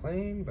gonna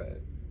complain,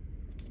 but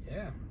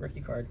yeah,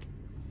 rookie card.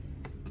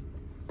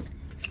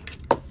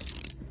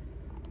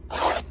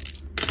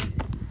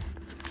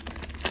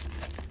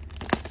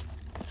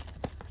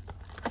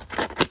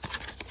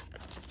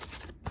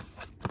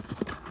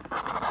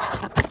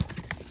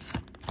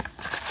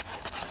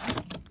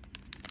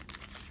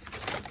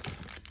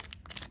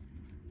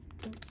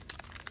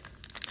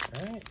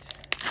 All right.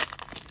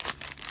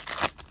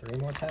 3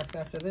 more packs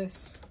after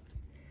this.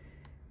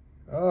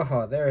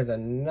 Oh, there is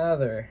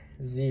another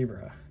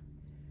zebra.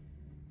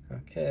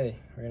 Okay,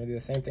 we're gonna do the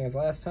same thing as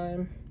last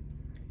time.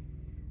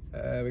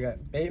 We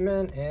got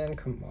Bateman and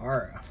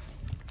Kamara.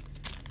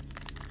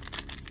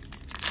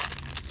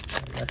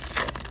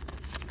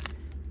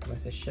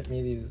 Must have shipped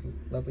me these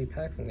lovely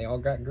packs, and they all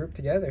got grouped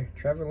together.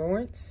 Trevor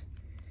Lawrence,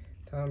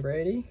 Tom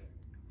Brady,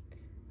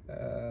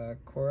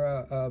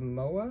 Cora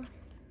Moa,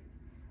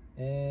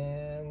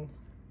 and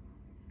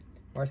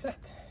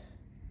Marset.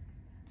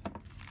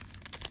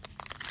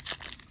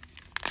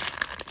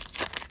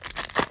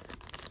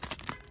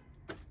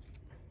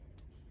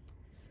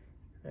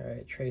 All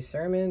right, Trey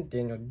Sermon,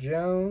 Daniel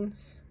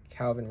Jones,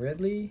 Calvin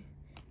Ridley,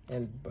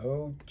 and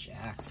Bo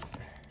Jackson.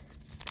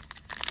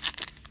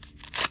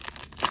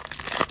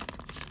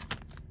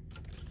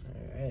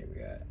 All right, we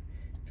got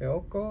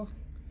Filco,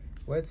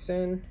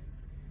 Woodson,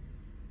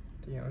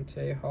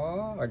 Dante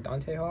Hall,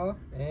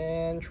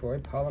 and Troy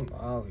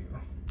Polamalu.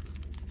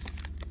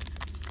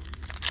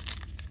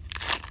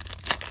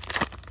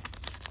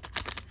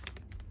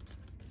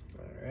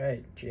 All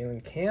right,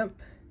 Jalen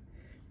Camp,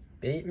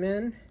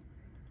 Bateman,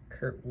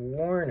 Kurt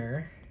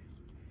Warner,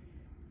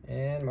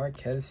 and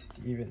Marquez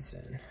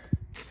Stevenson.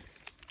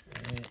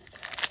 All right.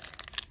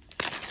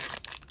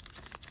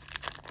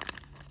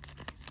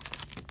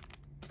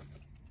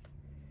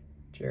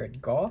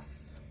 Jared Goff,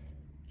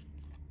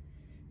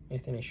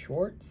 Anthony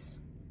Schwartz,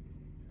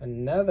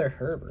 another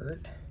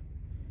Herbert,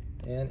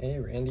 and a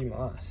Randy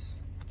Moss.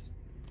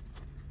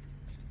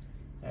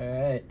 All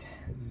right,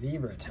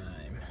 zebra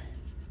time.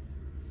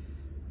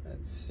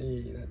 Let's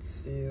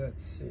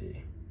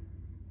see.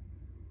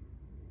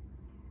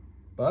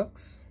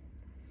 Bucks.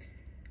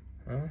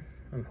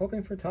 I'm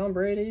hoping for Tom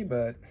Brady,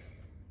 but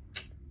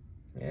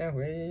yeah,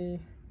 we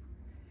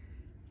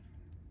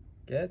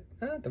get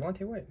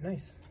Devontae White.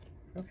 Nice.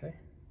 Okay.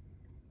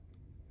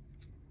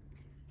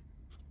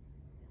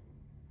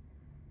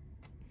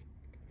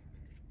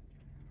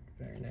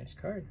 Very nice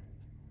card.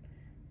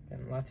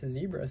 And lots of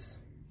zebras.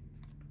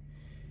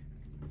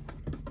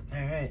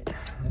 All right,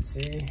 let's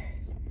see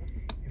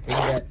if we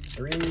get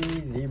 3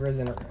 zebras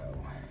in a row.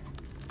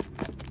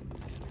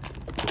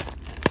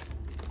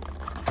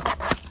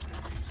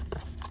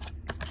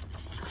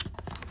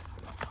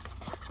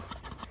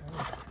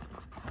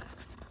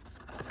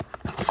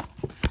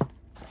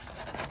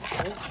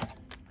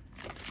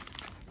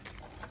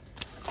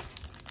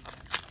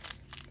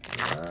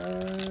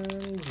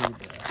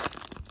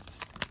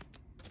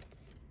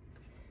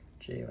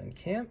 Jalen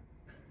Camp.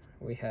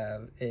 We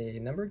have a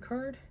numbered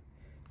card,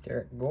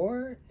 Derek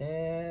Gore,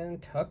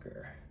 and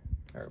Tucker.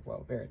 Or,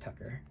 well, Vera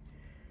Tucker.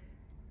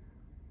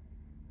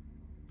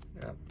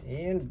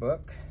 Ian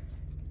Book.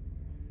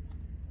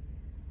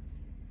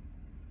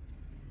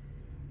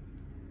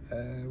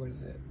 What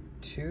is it?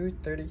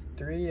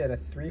 233 out of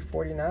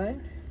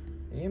 349.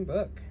 Ian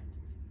Book.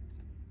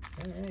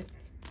 All right.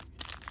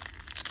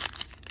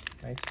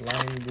 Nice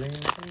lime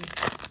green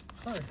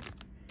card.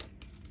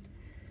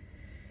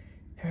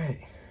 All right.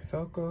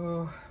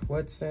 Falco,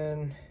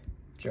 Woodson,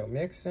 Joe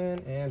Mixon,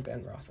 and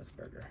Ben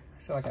Roethlisberger. I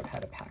feel like I've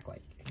had a pack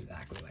like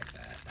exactly like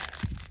that.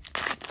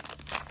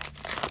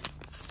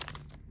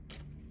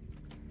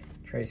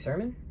 Trey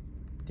Sermon,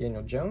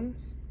 Daniel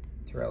Jones,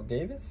 Terrell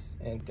Davis,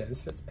 and Des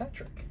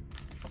Fitzpatrick.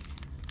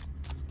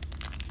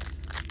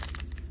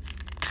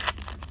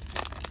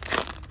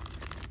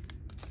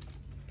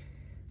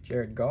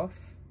 Jared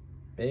Goff,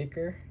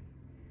 Baker,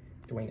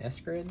 Dwayne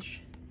Eskridge,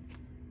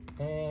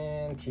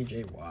 and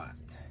TJ Watt.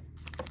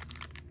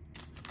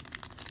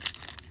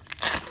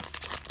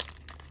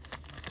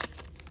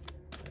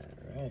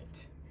 All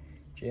right.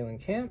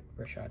 Jalen Camp,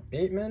 Rashad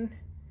Bateman,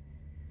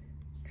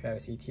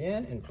 Travis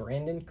Etienne, and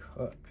Brandon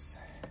Cooks.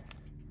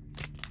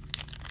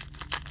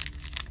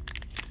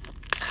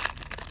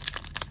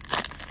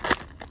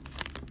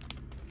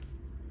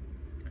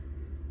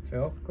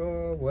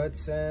 Philco,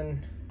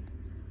 Woodson.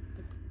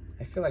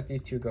 I feel like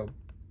these two go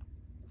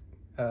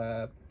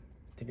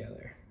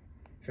together.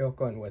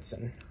 Philco and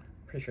Woodson.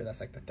 Pretty sure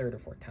that's like the third or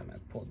fourth time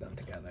I've pulled them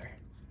together.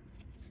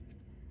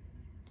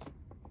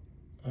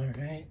 All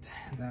right,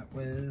 that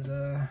was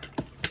a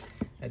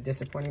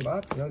disappointing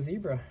box. No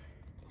zebra.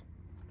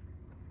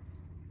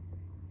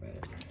 But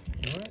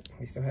you know what?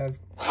 We still have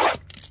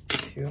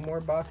 2 more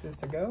boxes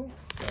to go.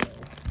 So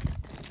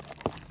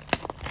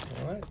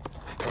you know what?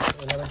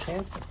 Another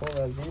chance to pull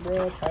a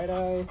zebra,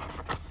 tie-dye.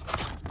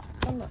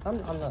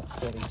 I'm not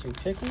getting too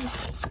picky.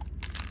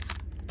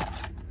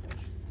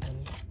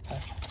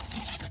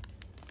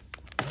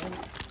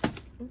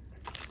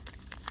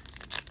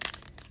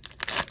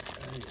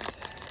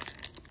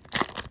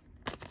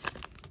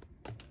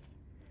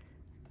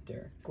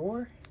 Derek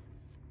Gore,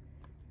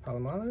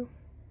 Palomalu,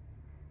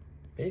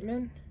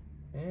 Bateman,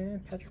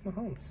 and Patrick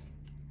Mahomes.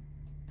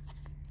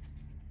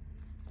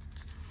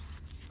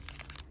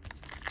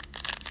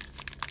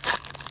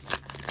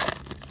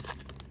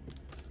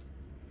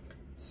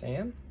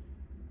 Sam,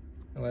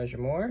 Elijah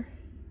Moore,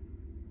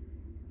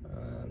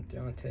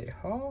 Deontay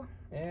Hall,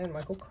 and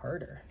Michael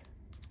Carter.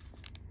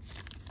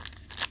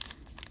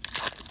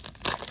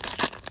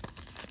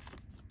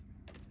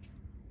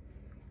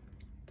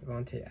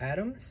 Devontae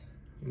Adams,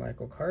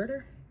 Michael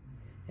Carter,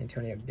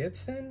 Antonio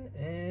Gibson,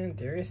 and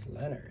Darius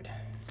Leonard.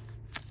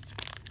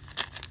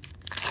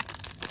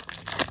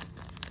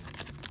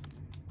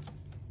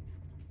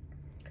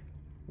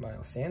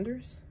 Miles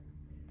Sanders,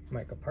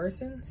 Micah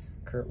Parsons,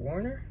 Kurt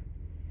Warner,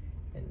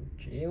 and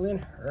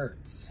Jalen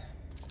Hurts.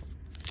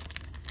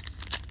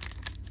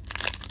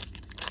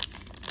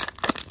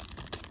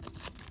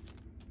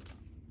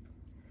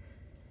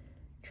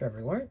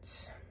 Trevor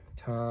Lawrence,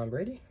 Tom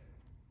Brady,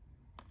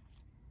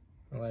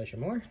 Elijah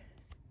Moore,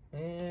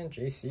 and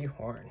JC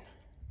Horn.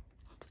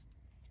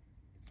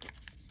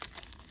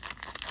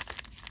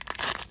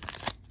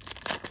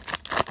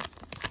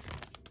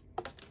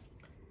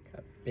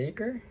 Got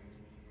Baker,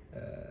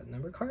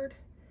 number card.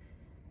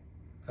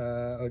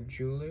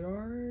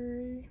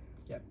 Ojuliari.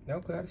 Yep,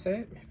 no clue how to say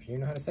it. If you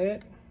know how to say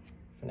it,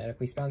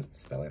 phonetically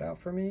spell it out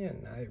for me,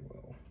 and I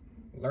will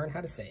learn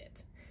how to say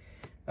it.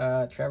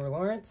 Trevor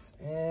Lawrence,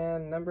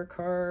 and number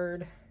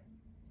card.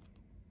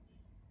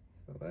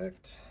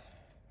 Select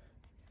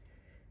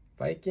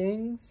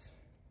Vikings.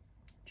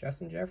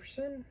 Justin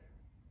Jefferson.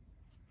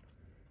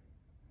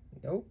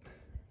 Nope.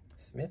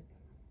 Smith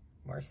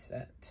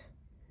Marset.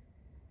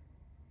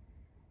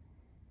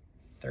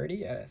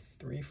 30 out of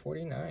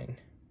 349.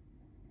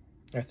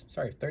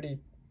 Sorry,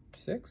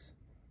 36?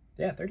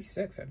 Yeah,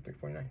 36 out of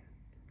 349.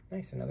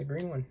 Nice, another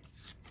green one.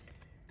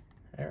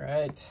 All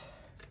right.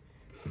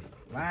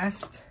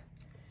 Last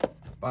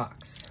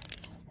box.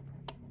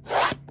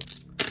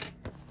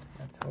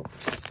 Let's hope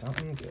for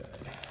something good.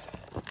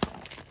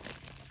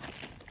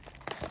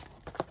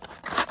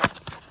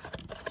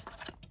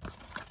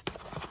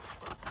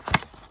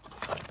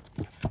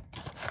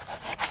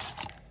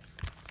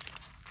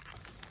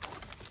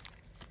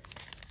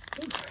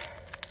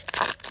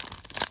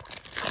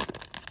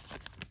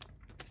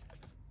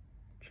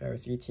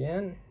 Travis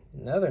Etienne,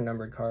 another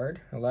numbered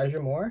card,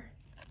 Elijah Moore,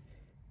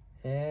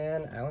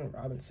 and Allen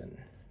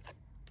Robinson.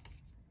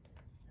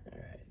 All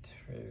right,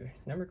 for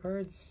number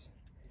cards,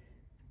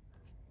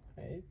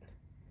 right,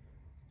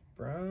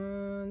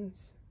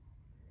 bronze,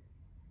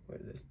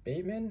 what is this,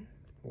 Bateman,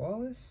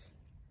 Wallace,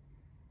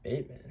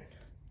 Bateman.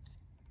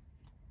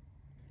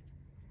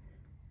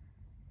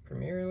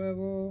 Premier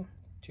level,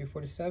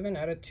 247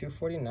 out of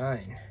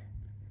 249.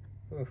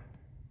 Ooh,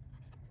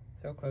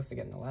 so close to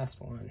getting the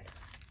last one.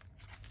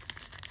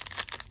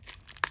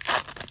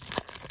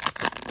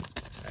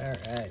 All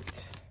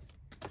right.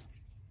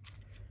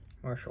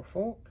 Marshall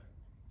Falk,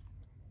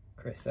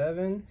 Chris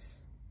Evans,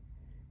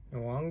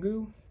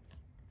 Nwangu,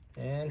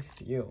 and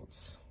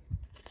Fields.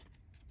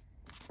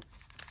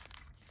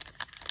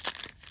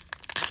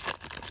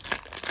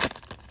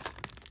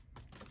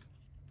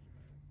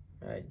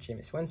 All right,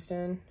 Jameis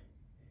Winston,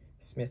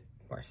 Smith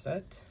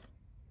Marset,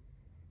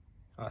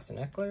 Austin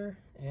Eckler,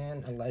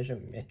 and Elijah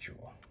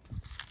Mitchell.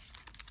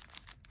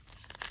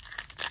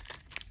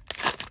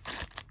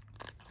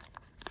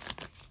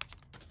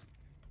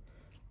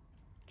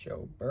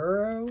 Joe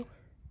Burrow,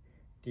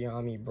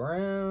 De'Ami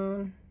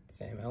Brown,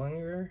 Sam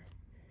Ehlinger,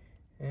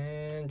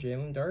 and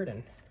Jalen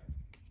Darden.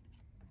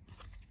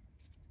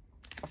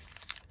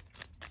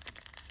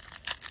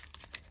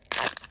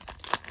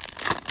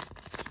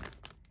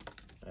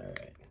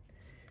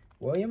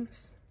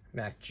 Williams,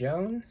 Mac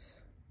Jones,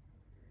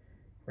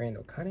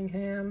 Randall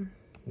Cunningham,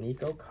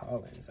 Nico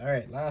Collins. All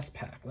right, last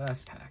pack,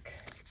 last pack.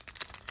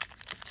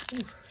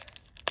 Whew.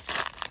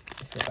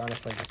 This was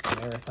honestly just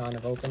a marathon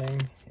of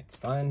opening. It's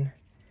fun.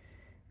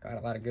 Got a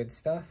lot of good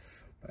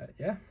stuff, but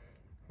yeah,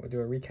 we'll do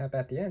a recap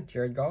at the end.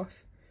 Jared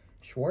Goff,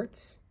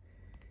 Schwartz,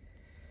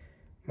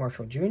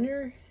 Marshall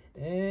Jr.,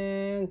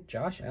 and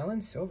Josh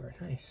Allen Silver.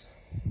 Nice.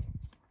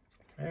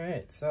 All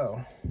right,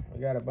 so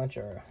we got a bunch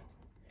of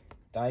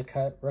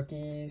die-cut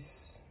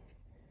rookies.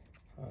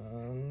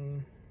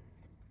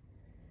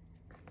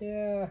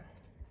 Yeah,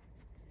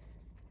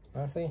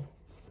 honestly,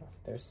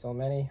 there's so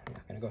many. I'm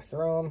not gonna go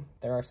through them.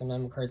 There are some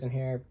number cards in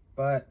here,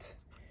 but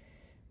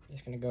I'm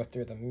just gonna go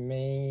through the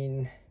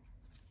main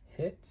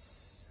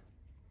hits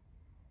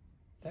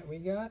that we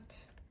got.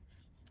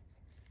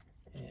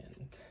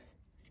 And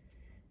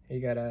you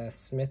got a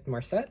Smith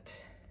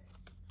Marset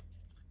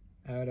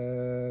out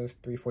of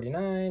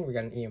 349. We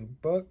got an Ian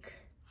Book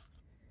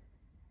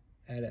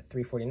at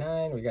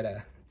 349. We got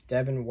a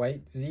Devin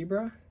White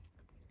Zebra.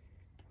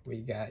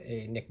 We got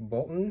a Nick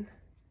Bolton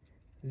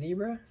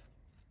Zebra.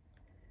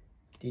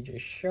 DJ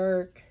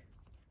Shark,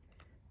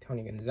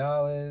 Tony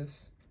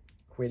Gonzalez,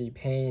 Kwity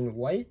Paye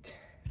White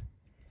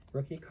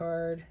rookie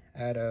card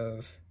out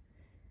of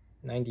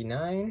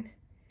 99.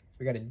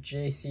 We got a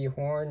JC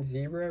Horn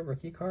Zebra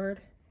rookie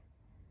card.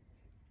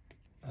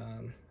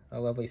 A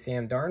lovely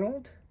Sam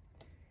Darnold.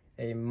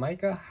 A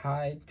Micah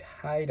Hyde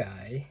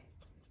tie-dye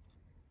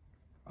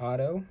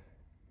auto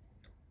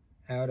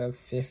out of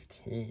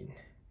 15.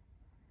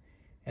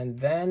 And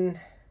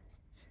then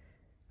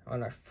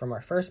from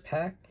our first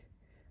pack,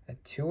 a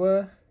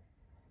Tua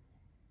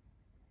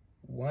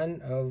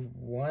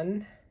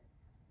 1/1.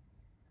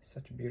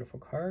 Such a beautiful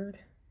card.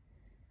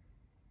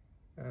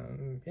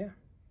 Yeah.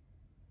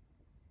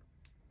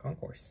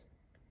 Concourse.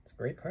 It's a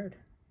great card.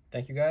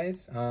 Thank you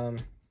guys.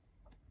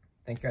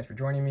 Thank you guys for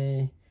joining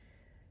me.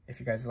 If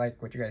you guys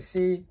like what you guys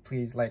see,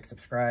 please like,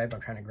 subscribe. I'm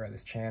trying to grow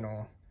this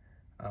channel.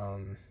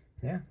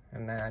 Yeah,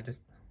 and then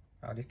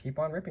I'll just keep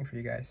on ripping for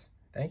you guys.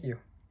 Thank you.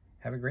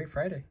 Have a great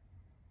Friday.